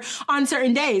whatever on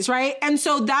certain days, right? And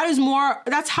so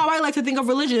that's how I like to think of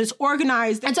religion. It's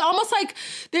organized. It's almost like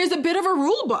there's a bit of a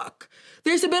rule book.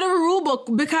 There's a bit of a rule book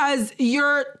because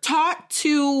you're taught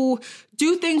to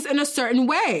do things in a certain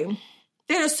way.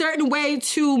 in a certain way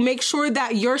to make sure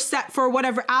that you're set for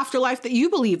whatever afterlife that you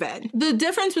believe in. The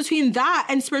difference between that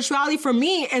and spirituality for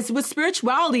me is with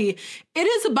spirituality, it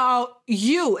is about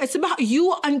you. It's about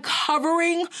you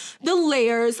uncovering the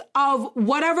layers of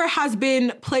whatever has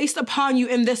been placed upon you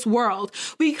in this world.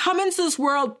 We come into this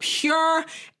world pure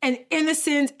and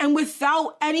innocent and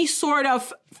without any sort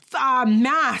of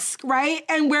mask, right?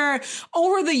 And where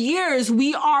over the years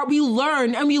we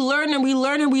learn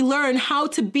how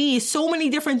to be so many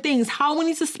different things, how we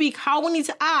need to speak, how we need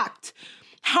to act,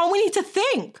 how we need to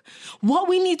think, what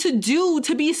we need to do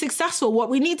to be successful, what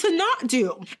we need to not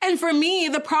do. And for me,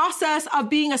 the process of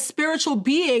being a spiritual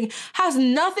being has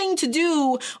nothing to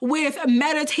do with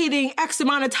meditating X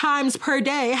amount of times per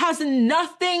day. It has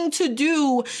nothing to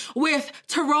do with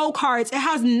tarot cards. It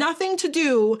has nothing to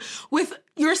do with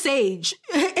your sage.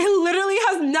 It literally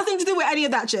has nothing to do with any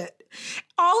of that shit.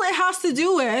 All it has to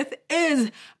do with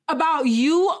is about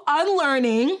you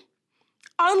unlearning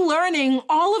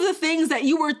all of the things that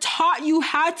you were taught you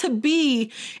had to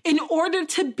be in order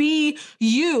to be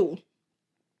you.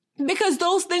 Because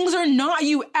those things are not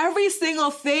you. Every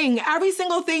single thing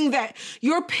that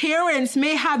your parents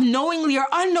may have knowingly or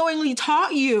unknowingly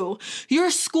taught you,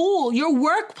 your school, your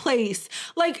workplace,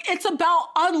 like it's about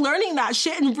unlearning that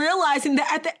shit and realizing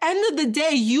that at the end of the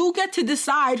day, you get to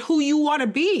decide who you want to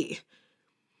be.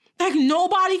 Like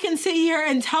nobody can sit here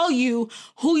and tell you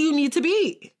who you need to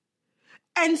be.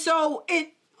 And so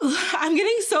I'm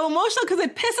getting so emotional because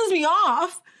it pisses me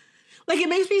off. Like it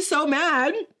makes me so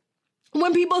mad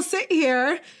when people sit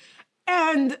here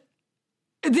and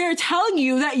they're telling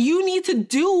you that you need to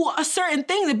do a certain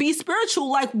thing to be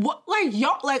spiritual. Like what? Like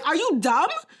y'all? Like are you dumb?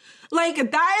 Like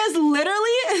that is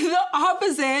literally the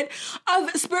opposite of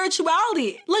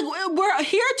spirituality. Like we're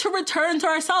here to return to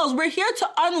ourselves. We're here to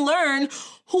unlearn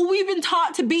who we've been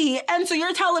taught to be. And so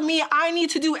you're telling me I need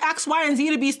to do X, Y, and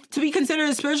Z to be considered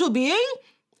a spiritual being?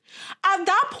 At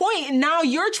that point, now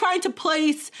you're trying to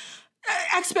place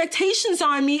expectations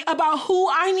on me about who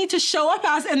I need to show up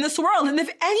as in this world. And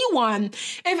if anyone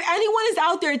is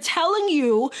out there telling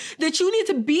you that you need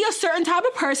to be a certain type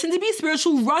of person to be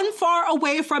spiritual, run far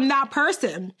away from that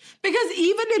person. Because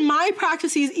even in my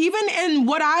practices, even in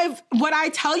what I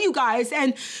tell you guys,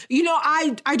 and you know,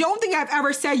 I don't think I've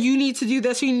ever said you need to do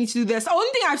this or you need to do this. The only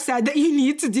thing I've said that you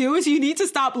need to do is you need to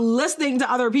stop listening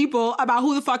to other people about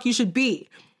who the fuck you should be.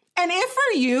 And if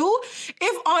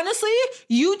honestly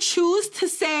you choose to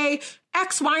say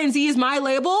X, Y, and Z is my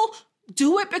label,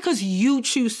 do it because you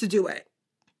choose to do it,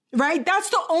 right? That's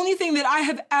the only thing that I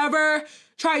have ever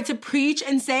tried to preach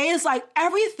and say is like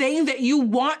everything that you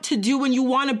want to do and you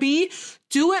want to be,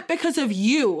 do it because of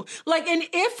you. Like, and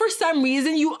if for some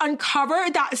reason you uncover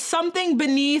that something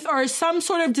beneath or some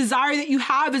sort of desire that you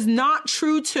have is not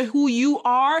true to who you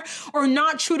are or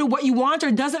not true to what you want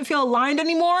or doesn't feel aligned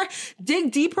anymore,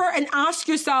 dig deeper and ask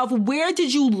yourself, where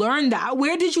did you learn that?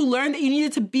 Where did you learn that you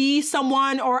needed to be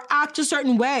someone or act a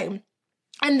certain way?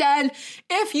 And then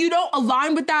if you don't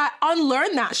align with that,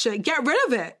 unlearn that shit. Get rid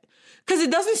of it. Because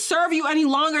it doesn't serve you any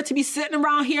longer to be sitting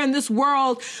around here in this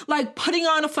world, like putting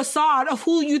on a facade of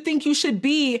who you think you should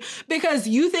be because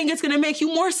you think it's going to make you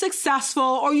more successful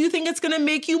or you think it's going to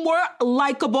make you more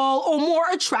likable or more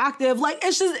attractive. Like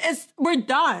we're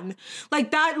done. Like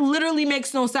that literally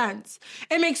makes no sense.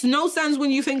 It makes no sense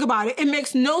when you think about it. It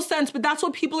makes no sense, but that's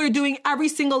what people are doing every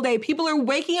single day. People are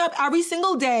waking up every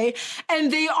single day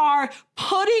and they are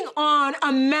putting on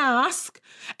a mask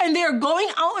and they're going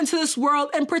out into this world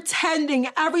and pretending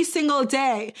every single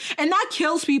day. And that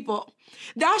kills people.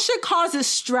 That shit causes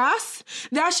stress.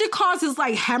 That shit causes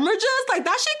like hemorrhages. Like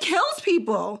that shit kills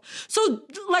people. So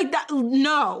like that,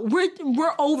 no,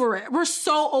 we're over it. We're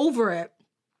so over it.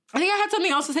 I think I had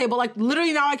something else to say, but like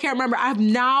literally now I can't remember.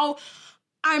 I'm now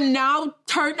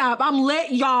turned up. I'm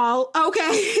lit, y'all.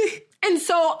 Okay. And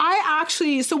so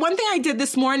one thing I did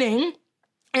this morning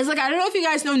is like, I don't know if you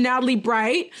guys know Natalie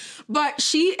Bright, but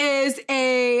she is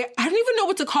I don't even know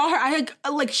what to call her. I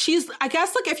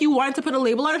guess like if you wanted to put a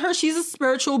label on her, she's a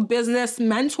spiritual business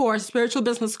mentor, spiritual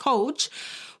business coach.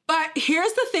 But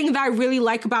here's the thing that I really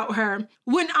like about her.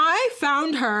 When I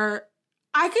found her,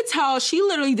 I could tell she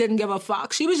literally didn't give a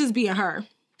fuck. She was just being her.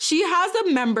 She has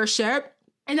a membership.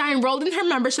 And I enrolled in her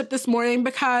membership this morning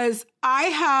because I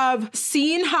have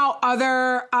seen how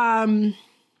other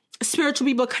spiritual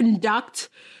people conduct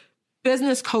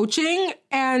business coaching,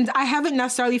 and I haven't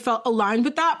necessarily felt aligned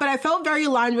with that, but I felt very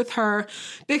aligned with her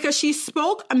because she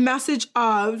spoke a message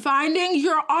of finding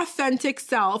your authentic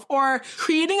self, or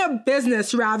creating a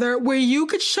business rather, where you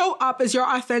could show up as your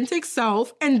authentic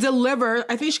self and deliver,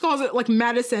 I think she calls it like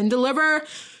medicine, deliver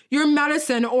your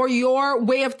medicine or your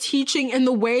way of teaching in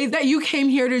the way that you came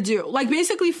here to do. Like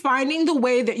basically finding the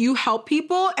way that you help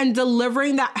people and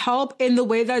delivering that help in the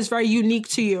way that is very unique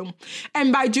to you.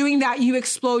 And by doing that, you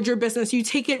explode your business. You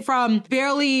take it from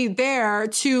barely there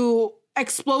to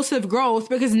explosive growth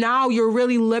because now you're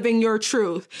really living your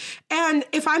truth. And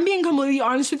if I'm being completely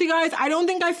honest with you guys, I don't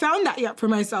think I found that yet for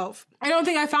myself. I don't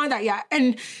think I found that yet.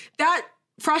 And that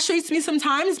frustrates me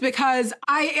sometimes because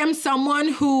I am someone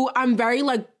who I'm very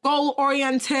like goal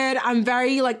oriented. I'm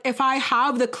very like, if I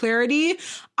have the clarity,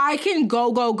 I can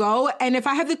go. And if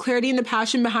I have the clarity and the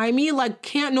passion behind me, like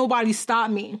can't nobody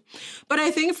stop me. But I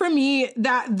think for me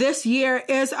that this year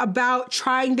is about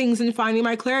trying things and finding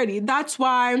my clarity. That's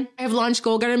why I've launched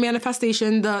Goal Getter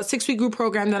Manifestation, the 6-week group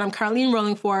program that I'm currently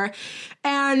enrolling for.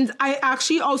 And I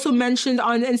actually also mentioned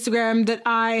on Instagram that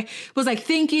I was like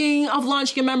thinking of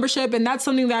launching a membership. And that's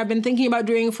something that I've been thinking about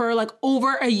doing for like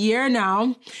over a year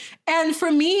now. And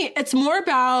for me, it's more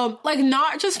about like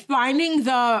not just finding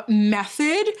the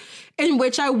method in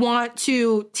which I want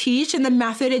to teach and the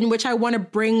method in which I want to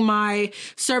bring my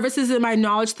services and my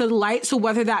knowledge to the light. So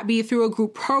whether that be through a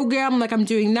group program like I'm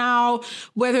doing now,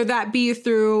 whether that be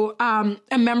through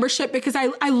a membership, because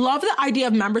I love the idea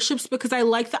of memberships because I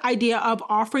like the idea of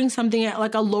offering something at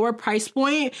like a lower price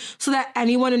point so that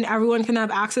anyone and everyone can have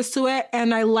access to it.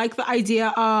 And I like the idea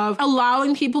of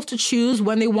allowing people to choose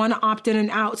when they want to opt in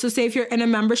and out. So say if you're in a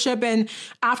membership and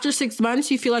after 6 months,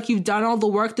 you feel like you've done all the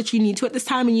work that you need to at this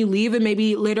time and you leave and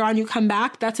maybe later on you come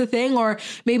back, that's a thing. Or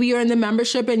maybe you're in the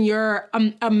membership and you're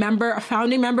a member, a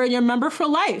founding member, and you're a member for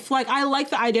life. Like I like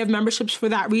the idea of memberships for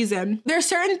that reason. There are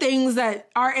certain things that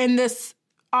are in this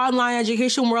online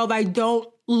education world I don't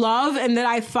love and that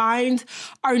I find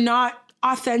are not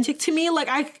authentic to me. Like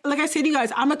I say to you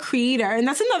guys, I'm a creator. And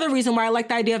that's another reason why I like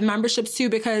the idea of memberships too,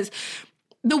 because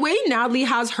the way Natalie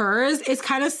has hers is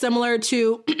kind of similar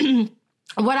to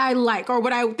what I like or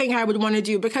what I think I would want to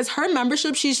do, because her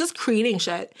membership, she's just creating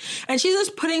shit and she's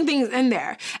just putting things in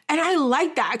there. And I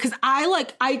like that because I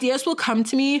like ideas will come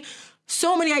to me.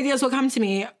 So many ideas will come to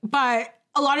me, but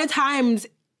a lot of times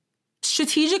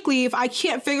strategically, if I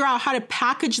can't figure out how to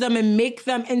package them and make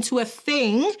them into a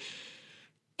thing,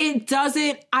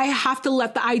 I have to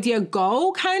let the idea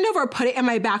go kind of, or put it in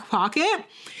my back pocket.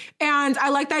 And I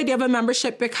like the idea of a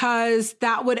membership because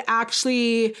that would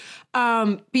actually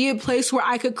be a place where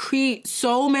I could create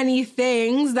so many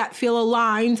things that feel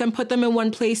aligned and put them in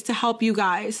one place to help you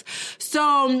guys.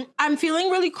 So I'm feeling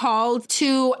really called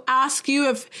to ask you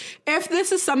if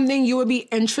this is something you would be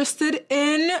interested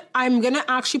in. I'm going to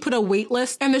actually put a wait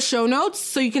list in the show notes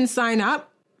so you can sign up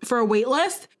for a wait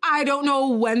list. I don't know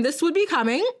when this would be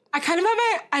coming. I kind of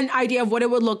have an idea of what it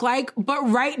would look like. But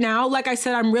right now, like I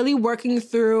said, I'm really working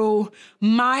through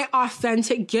my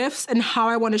authentic gifts and how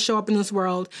I want to show up in this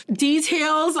world.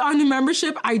 Details on the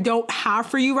membership I don't have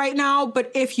for you right now.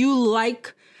 But if you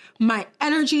like my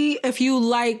energy, if you're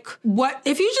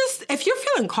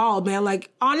feeling called, man, like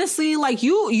honestly, like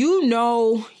you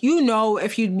know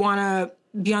if you'd want to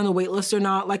be on the wait list or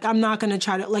not. Like, I'm not going to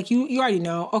try to, like, you already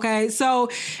know. Okay. So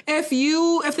if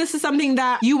this is something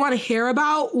that you want to hear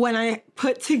about when I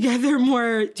put together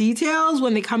more details,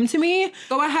 when they come to me,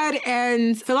 go ahead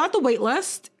and fill out the wait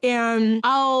list and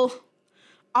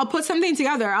I'll put something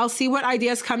together. I'll see what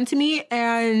ideas come to me.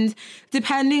 And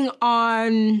depending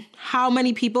on how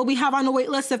many people we have on the wait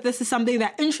list, if this is something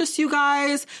that interests you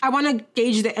guys, I want to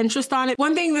gauge the interest on it.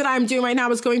 One thing that I'm doing right now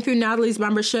is going through Natalie's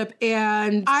membership,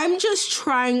 and I'm just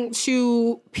trying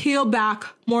to peel back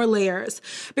more layers,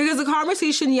 because the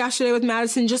conversation yesterday with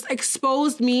Madison just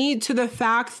exposed me to the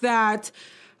fact that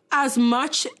as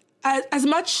much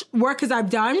work as I've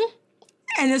done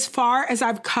and as far as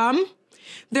I've come,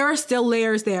 there are still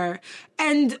layers there.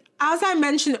 And as I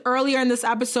mentioned earlier in this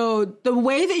episode, the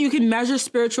way that you can measure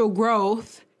spiritual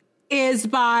growth is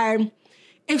by,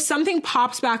 if something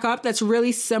pops back up that's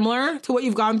really similar to what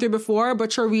you've gone through before,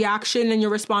 but your reaction and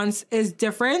your response is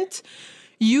different,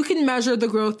 you can measure the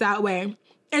growth that way.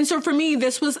 And so for me,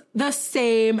 this was the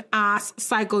same ass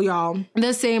cycle, y'all.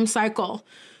 The same cycle.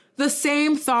 The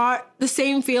same thought, the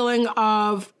same feeling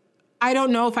of, I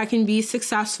don't know if I can be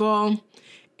successful,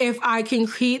 if I can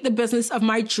create the business of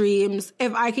my dreams,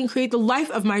 if I can create the life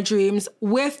of my dreams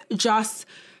with just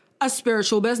a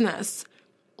spiritual business.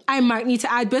 I might need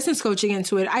to add business coaching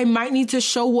into it. I might need to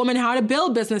show women how to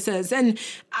build businesses. And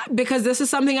because this is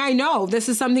something I know, this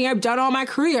is something I've done all my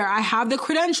career. I have the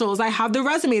credentials. I have the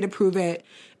resume to prove it.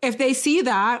 If they see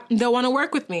that, they'll want to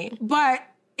work with me. But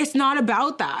it's not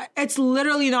about that. It's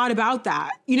literally not about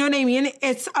that. You know what I mean?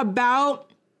 It's about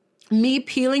me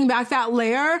peeling back that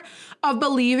layer of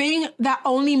believing that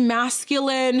only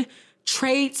masculine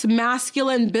traits,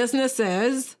 masculine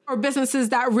businesses, or businesses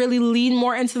that really lean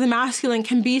more into the masculine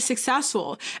can be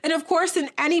successful. And of course, in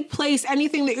any place,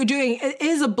 anything that you're doing, it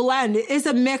is a blend. It is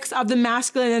a mix of the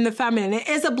masculine and the feminine. It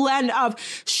is a blend of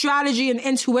strategy and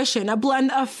intuition, a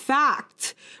blend of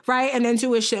fact, right? And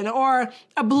intuition, or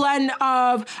a blend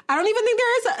of, I don't even think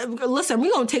there is listen,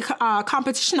 we're going to take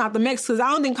competition out the mix, because I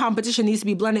don't think competition needs to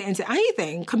be blended into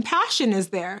anything. Compassion is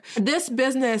there. This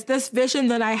business, this vision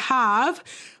that I have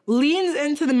leans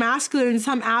into the masculine in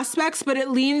some aspects, but it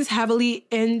leans heavily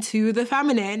into the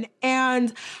feminine.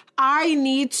 And I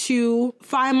need to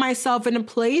find myself in a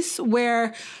place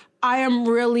where I am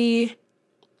really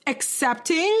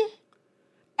accepting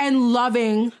and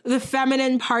loving the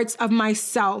feminine parts of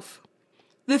myself,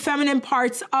 the feminine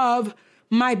parts of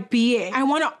my being. I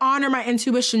want to honor my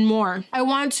intuition more. I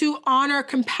want to honor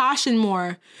compassion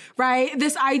more, right?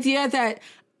 This idea that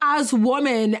as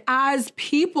women, as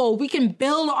people, we can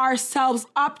build ourselves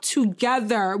up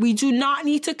together. We do not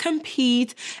need to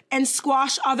compete and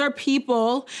squash other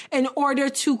people in order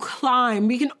to climb.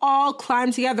 We can all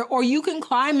climb together, or you can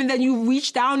climb and then you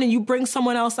reach down and you bring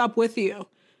someone else up with you.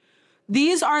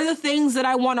 These are the things that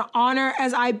I want to honor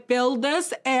as I build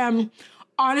this. And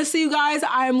honestly, you guys,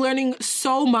 I am learning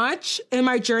so much in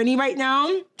my journey right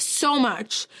now. So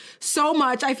much.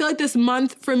 I feel like this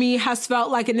month for me has felt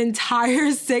like an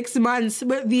entire 6 months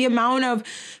with the amount of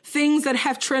things that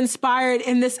have transpired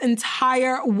in this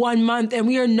entire 1 month. And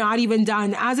we are not even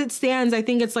done. As it stands, I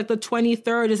think it's like the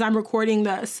 23rd as I'm recording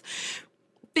this.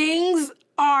 Things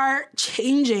are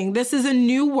changing. This is a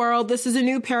new world. This is a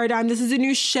new paradigm. This is a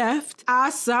new shift.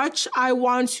 As such, I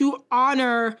want to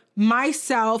honor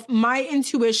myself, my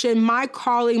intuition, my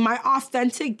calling, my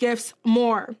authentic gifts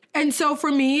more. And so for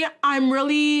me, I'm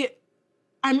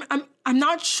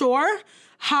not sure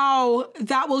how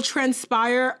that will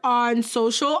transpire on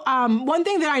social. One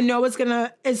thing that I know is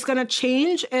gonna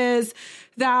change is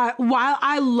that while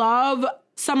I love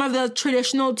some of the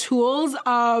traditional tools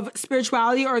of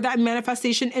spirituality or that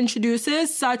manifestation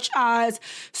introduces, such as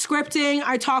scripting.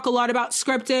 I talk a lot about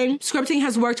scripting. Scripting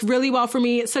has worked really well for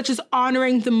me, such as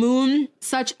honoring the moon,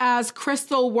 such as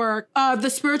crystal work, the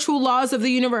spiritual laws of the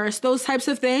universe, those types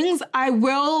of things.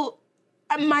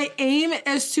 My aim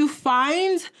is to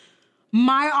find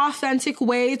my authentic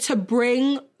way to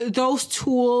bring those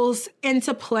tools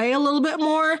into play a little bit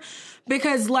more.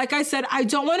 Because like I said, I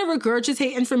don't want to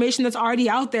regurgitate information that's already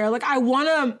out there. Like I want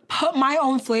to put my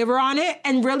own flavor on it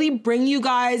and really bring you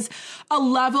guys a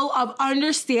level of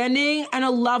understanding and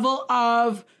a level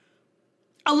of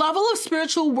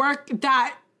spiritual work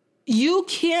that you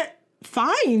can't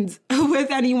find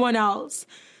with anyone else.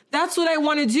 That's what I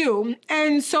want to do.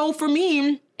 And so for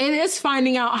me, it is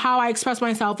finding out how I express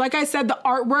myself. Like I said, the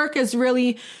artwork is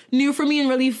really new for me and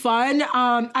really fun.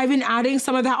 I've been adding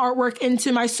some of that artwork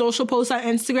into my social posts on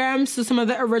Instagram. So some of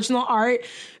the original art,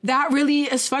 that really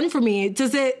is fun for me. At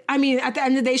the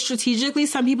end of the day, strategically,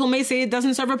 some people may say it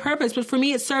doesn't serve a purpose, but for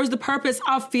me, it serves the purpose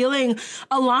of feeling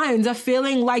aligned, of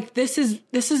feeling like this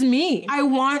is me. I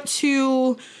want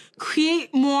to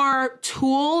create more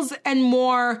tools and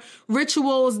more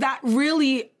rituals that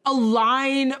really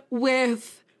align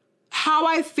with how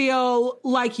I feel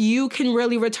like you can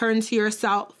really return to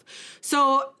yourself.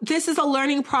 So this is a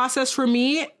learning process for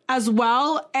me as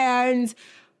well. And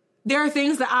there are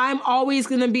things that I'm always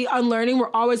going to be unlearning. We're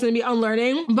always going to be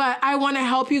unlearning. But I want to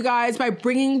help you guys by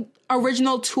bringing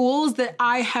original tools that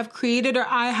I have created or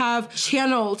I have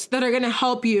channeled that are going to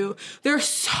help you. There's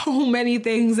so many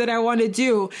things that I want to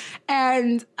do.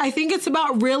 And I think it's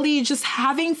about really just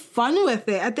having fun with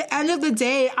it. At the end of the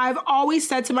day, I've always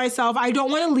said to myself, I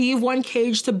don't want to leave one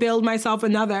cage to build myself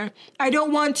another. I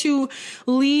don't want to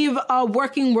leave a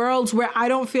working world where I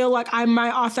don't feel like I'm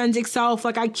my authentic self,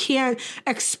 like I can't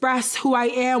express who I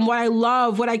am, what I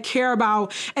love, what I care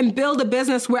about, and build a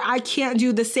business where I can't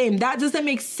do the same. That doesn't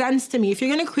make sense to me. If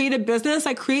you're going to create a business,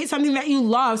 like create something that you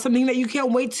love, something that you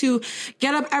can't wait to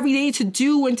get up every day to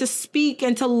do and to speak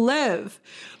and to live.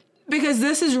 Because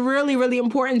this is really, really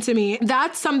important to me.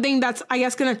 That's something that's, I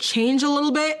guess, going to change a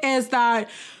little bit, is that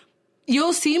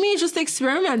you'll see me just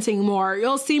experimenting more.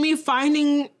 You'll see me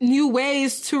finding new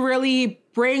ways to really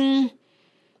bring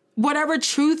whatever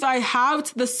truth I have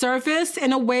to the surface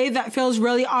in a way that feels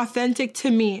really authentic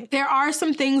to me. There are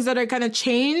some things that are going to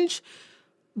change,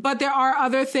 but there are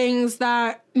other things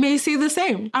that may stay the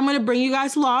same. I'm going to bring you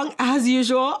guys along as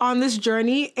usual on this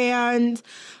journey, and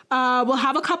we'll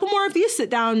have a couple more of these sit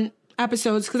down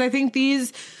episodes, because I think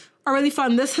these are really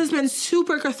fun. This has been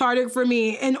super cathartic for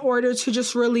me in order to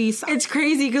just release. It's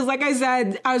crazy because like I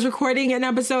said, I was recording an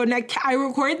episode and I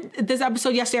recorded this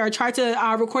episode yesterday. I tried to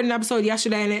record an episode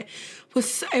yesterday and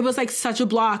it was like such a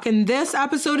block. And this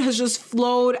episode has just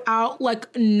flowed out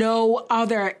like no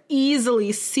other, easily,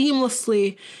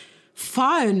 seamlessly,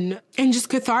 fun, and just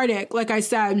cathartic, like I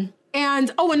said.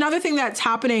 And another thing that's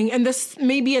happening, and this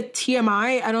may be a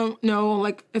TMI, I don't know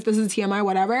like if this is TMI,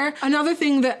 whatever. Another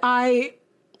thing that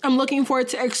I'm looking forward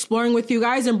to exploring with you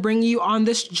guys and bringing you on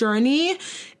this journey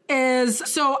is,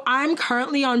 so I'm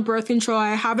currently on birth control.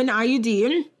 I have an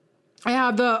IUD. I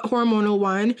have the hormonal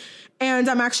one, and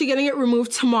I'm actually getting it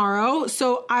removed tomorrow.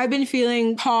 So I've been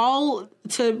feeling called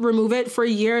to remove it for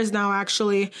years now,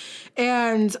 actually,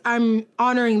 and I'm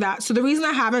honoring that. So the reason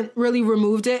I haven't really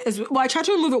removed it is, well, I tried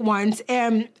to remove it once,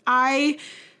 and I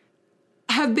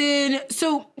have been,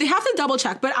 so they have to double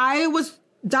check, but I was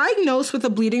diagnosed with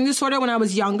a bleeding disorder when I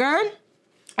was younger,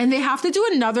 and they have to do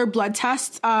another blood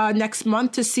test next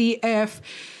month to see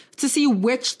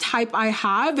which type I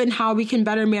have and how we can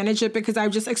better manage it, because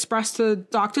I've just expressed to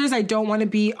doctors I don't want to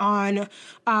be on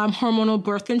hormonal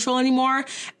birth control anymore.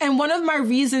 And one of my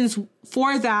reasons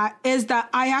for that is that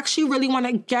I actually really want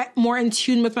to get more in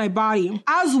tune with my body.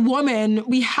 As women,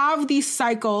 we have these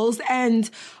cycles, and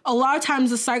a lot of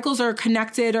times the cycles are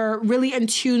connected or really in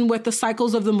tune with the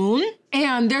cycles of the moon.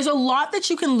 And there's a lot that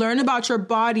you can learn about your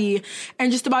body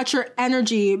and just about your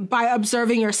energy by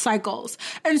observing your cycles.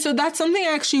 And so that's something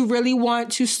I actually really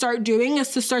want to start doing, is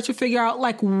to start to figure out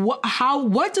like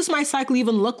what does my cycle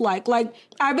even look like? Like,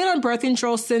 I've been on birth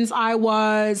control since I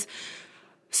was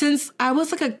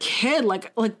like a kid,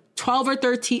 like 12 or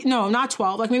 13. No, not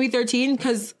 12, like maybe 13,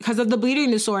 because of the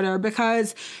bleeding disorder,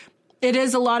 because it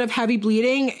is a lot of heavy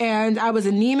bleeding, and I was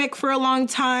anemic for a long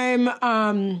time.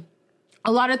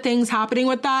 A lot of things happening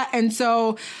with that. And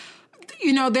so,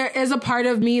 you know, there is a part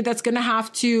of me that's going to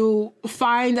have to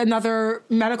find another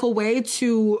medical way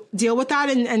to deal with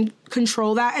that and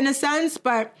control that in a sense.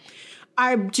 But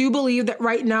I do believe that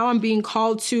right now I'm being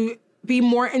called to be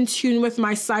more in tune with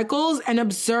my cycles and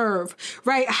observe,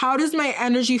 right? How does my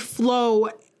energy flow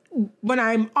when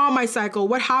I'm on my cycle?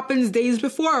 What happens days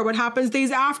before? What happens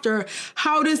days after?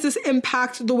 How does this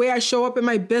impact the way I show up in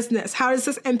my business? How does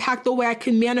this impact the way I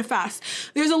can manifest?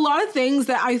 There's a lot of things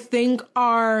that I think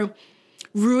are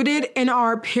rooted in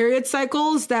our period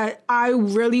cycles that I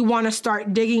really want to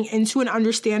start digging into and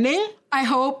understanding. I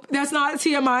hope that's not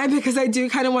TMI, because I do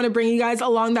kind of want to bring you guys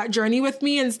along that journey with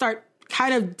me and start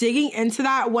kind of digging into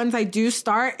that once I do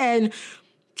start, and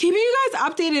keeping you guys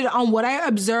updated on what I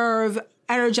observe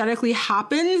energetically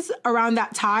happens around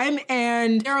that time.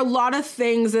 And there are a lot of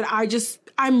things that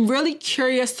I'm really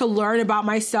curious to learn about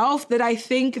myself that I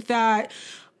think that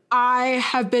I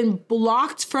have been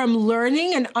blocked from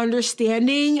learning and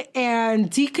understanding and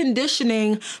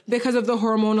deconditioning because of the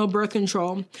hormonal birth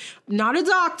control. I'm not a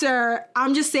doctor.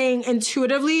 I'm just saying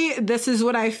intuitively, this is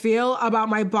what I feel about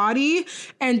my body.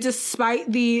 And despite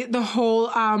the whole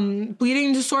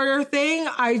bleeding disorder thing,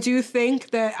 I do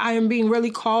think that I am being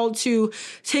really called to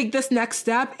take this next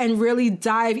step and really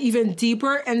dive even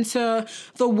deeper into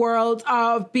the world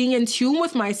of being in tune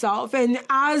with myself. And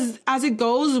as it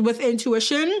goes with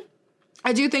intuition,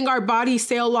 I do think our bodies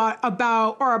say a lot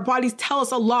about, or our bodies tell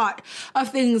us a lot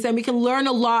of things, and we can learn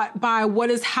a lot by what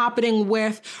is happening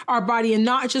with our body, and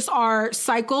not just our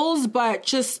cycles, but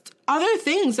just other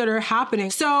things that are happening.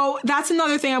 So that's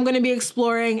another thing I'm going to be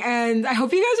exploring, and I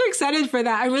hope you guys are excited for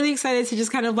that. I'm really excited to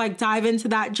just kind of like dive into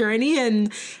that journey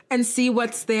and see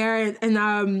what's there. And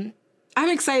I'm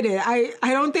excited.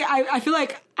 I feel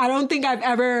like I don't think I've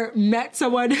ever met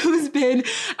someone who's been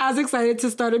as excited to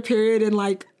start a period and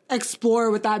like explore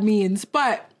what that means.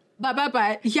 But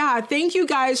yeah, thank you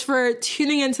guys for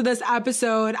tuning into this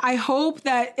episode. I hope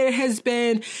that it has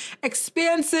been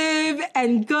expansive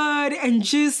and good and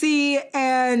juicy,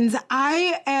 and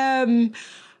I'm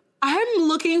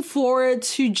looking forward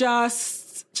to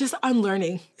just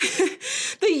unlearning.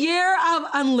 The year of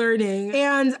unlearning.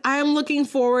 And I'm looking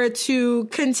forward to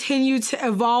continue to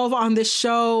evolve on this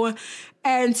show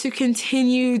and to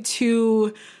continue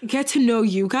to get to know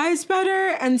you guys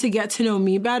better and to get to know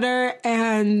me better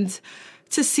and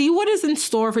to see what is in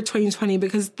store for 2020,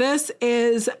 because this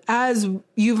is, as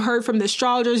you've heard from the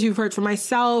astrologers, you've heard from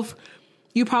myself,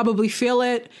 you probably feel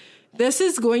it. This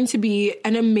is going to be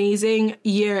an amazing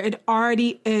year. It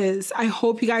already is. I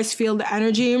hope you guys feel the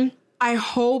energy. I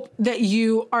hope that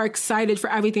you are excited for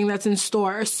everything that's in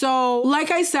store. So like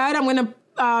I said, I'm going to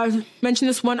mention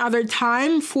this one other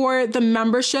time for the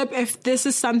membership. If this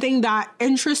is something that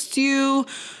interests you,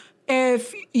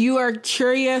 if you are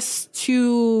curious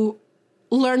to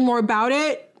learn more about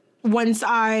it, once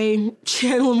I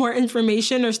channel more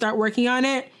information or start working on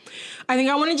it, I think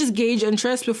I want to just gauge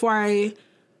interest before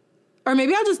or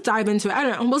maybe I'll just dive into it. I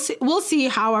don't know. We'll see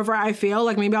however I feel.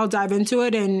 Like maybe I'll dive into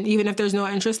it, and even if there's no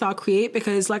interest, I'll create,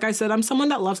 because like I said, I'm someone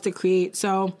that loves to create.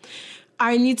 So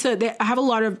I have a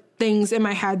lot of things in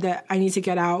my head that I need to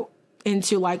get out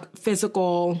into like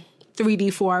physical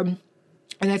 3D form.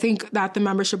 And I think that the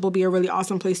membership will be a really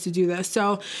awesome place to do this.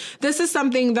 So this is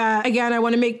something that, again, I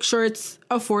want to make sure it's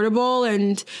affordable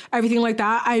and everything like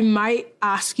that. I might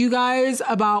ask you guys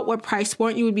about what price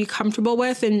point you would be comfortable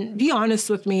with, and be honest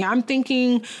with me. I'm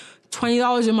thinking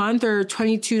 $20 a month or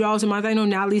 $22 a month. I know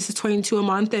Natalie's is $22 a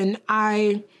month, and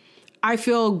I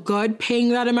feel good paying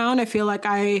that amount. I feel like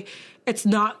it's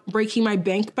not breaking my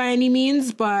bank by any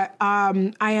means, but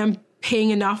I am paying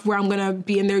enough where I'm going to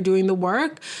be in there doing the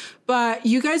work. But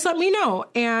you guys let me know,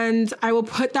 and I will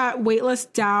put that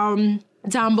waitlist down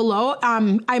below.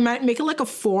 I might make it like a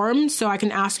form so I can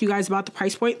ask you guys about the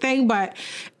price point thing. But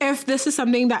if this is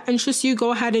something that interests you,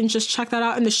 go ahead and just check that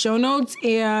out in the show notes.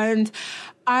 And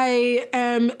I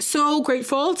am so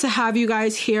grateful to have you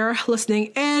guys here listening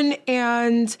in,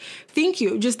 and thank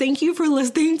you. Just thank you for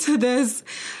listening to this.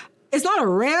 It's not a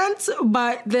rant,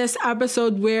 but this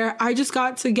episode where I just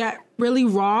got to get really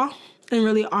raw and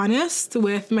really honest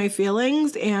with my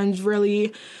feelings and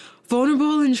really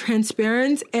vulnerable and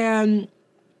transparent. And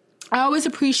I always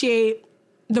appreciate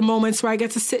the moments where I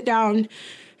get to sit down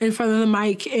in front of the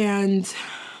mic and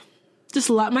just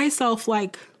let myself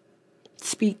like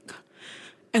speak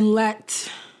and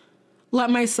let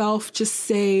myself just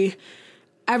say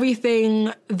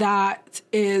everything that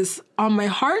is on my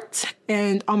heart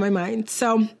and on my mind.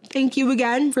 So thank you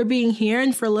again for being here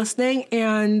and for listening.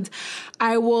 And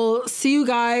I will see you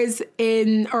guys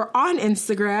on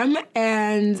Instagram,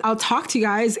 and I'll talk to you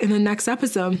guys in the next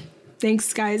episode.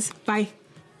 Thanks, guys. Bye.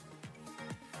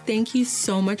 Thank you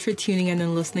so much for tuning in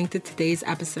and listening to today's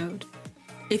episode.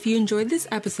 If you enjoyed this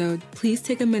episode, please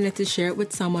take a minute to share it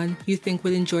with someone you think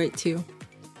would enjoy it too.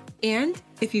 And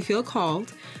if you feel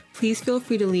called, please feel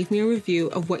free to leave me a review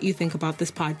of what you think about this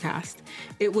podcast.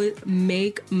 It would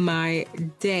make my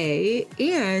day,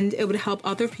 and it would help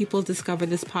other people discover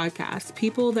this podcast,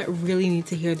 people that really need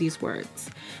to hear these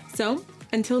words. So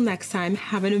until next time,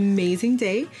 have an amazing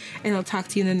day, and I'll talk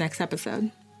to you in the next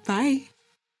episode. Bye.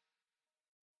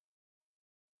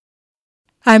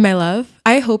 Hi, my love.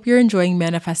 I hope you're enjoying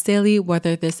Manifest Daily,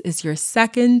 whether this is your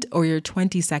second or your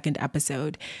 22nd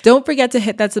episode. Don't forget to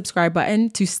hit that subscribe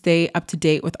button to stay up to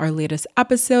date with our latest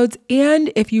episodes.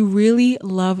 And if you really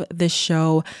love this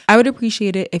show, I would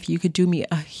appreciate it if you could do me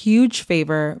a huge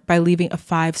favor by leaving a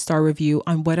 5-star review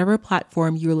on whatever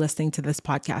platform you're listening to this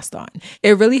podcast on.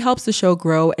 It really helps the show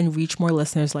grow and reach more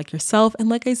listeners like yourself. And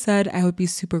like I said, I would be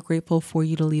super grateful for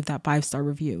you to leave that 5-star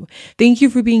review. Thank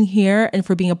you for being here and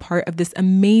for being a part of this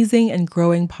amazing and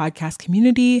growing podcast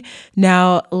community.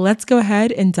 Now, let's go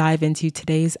ahead and dive into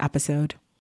today's episode.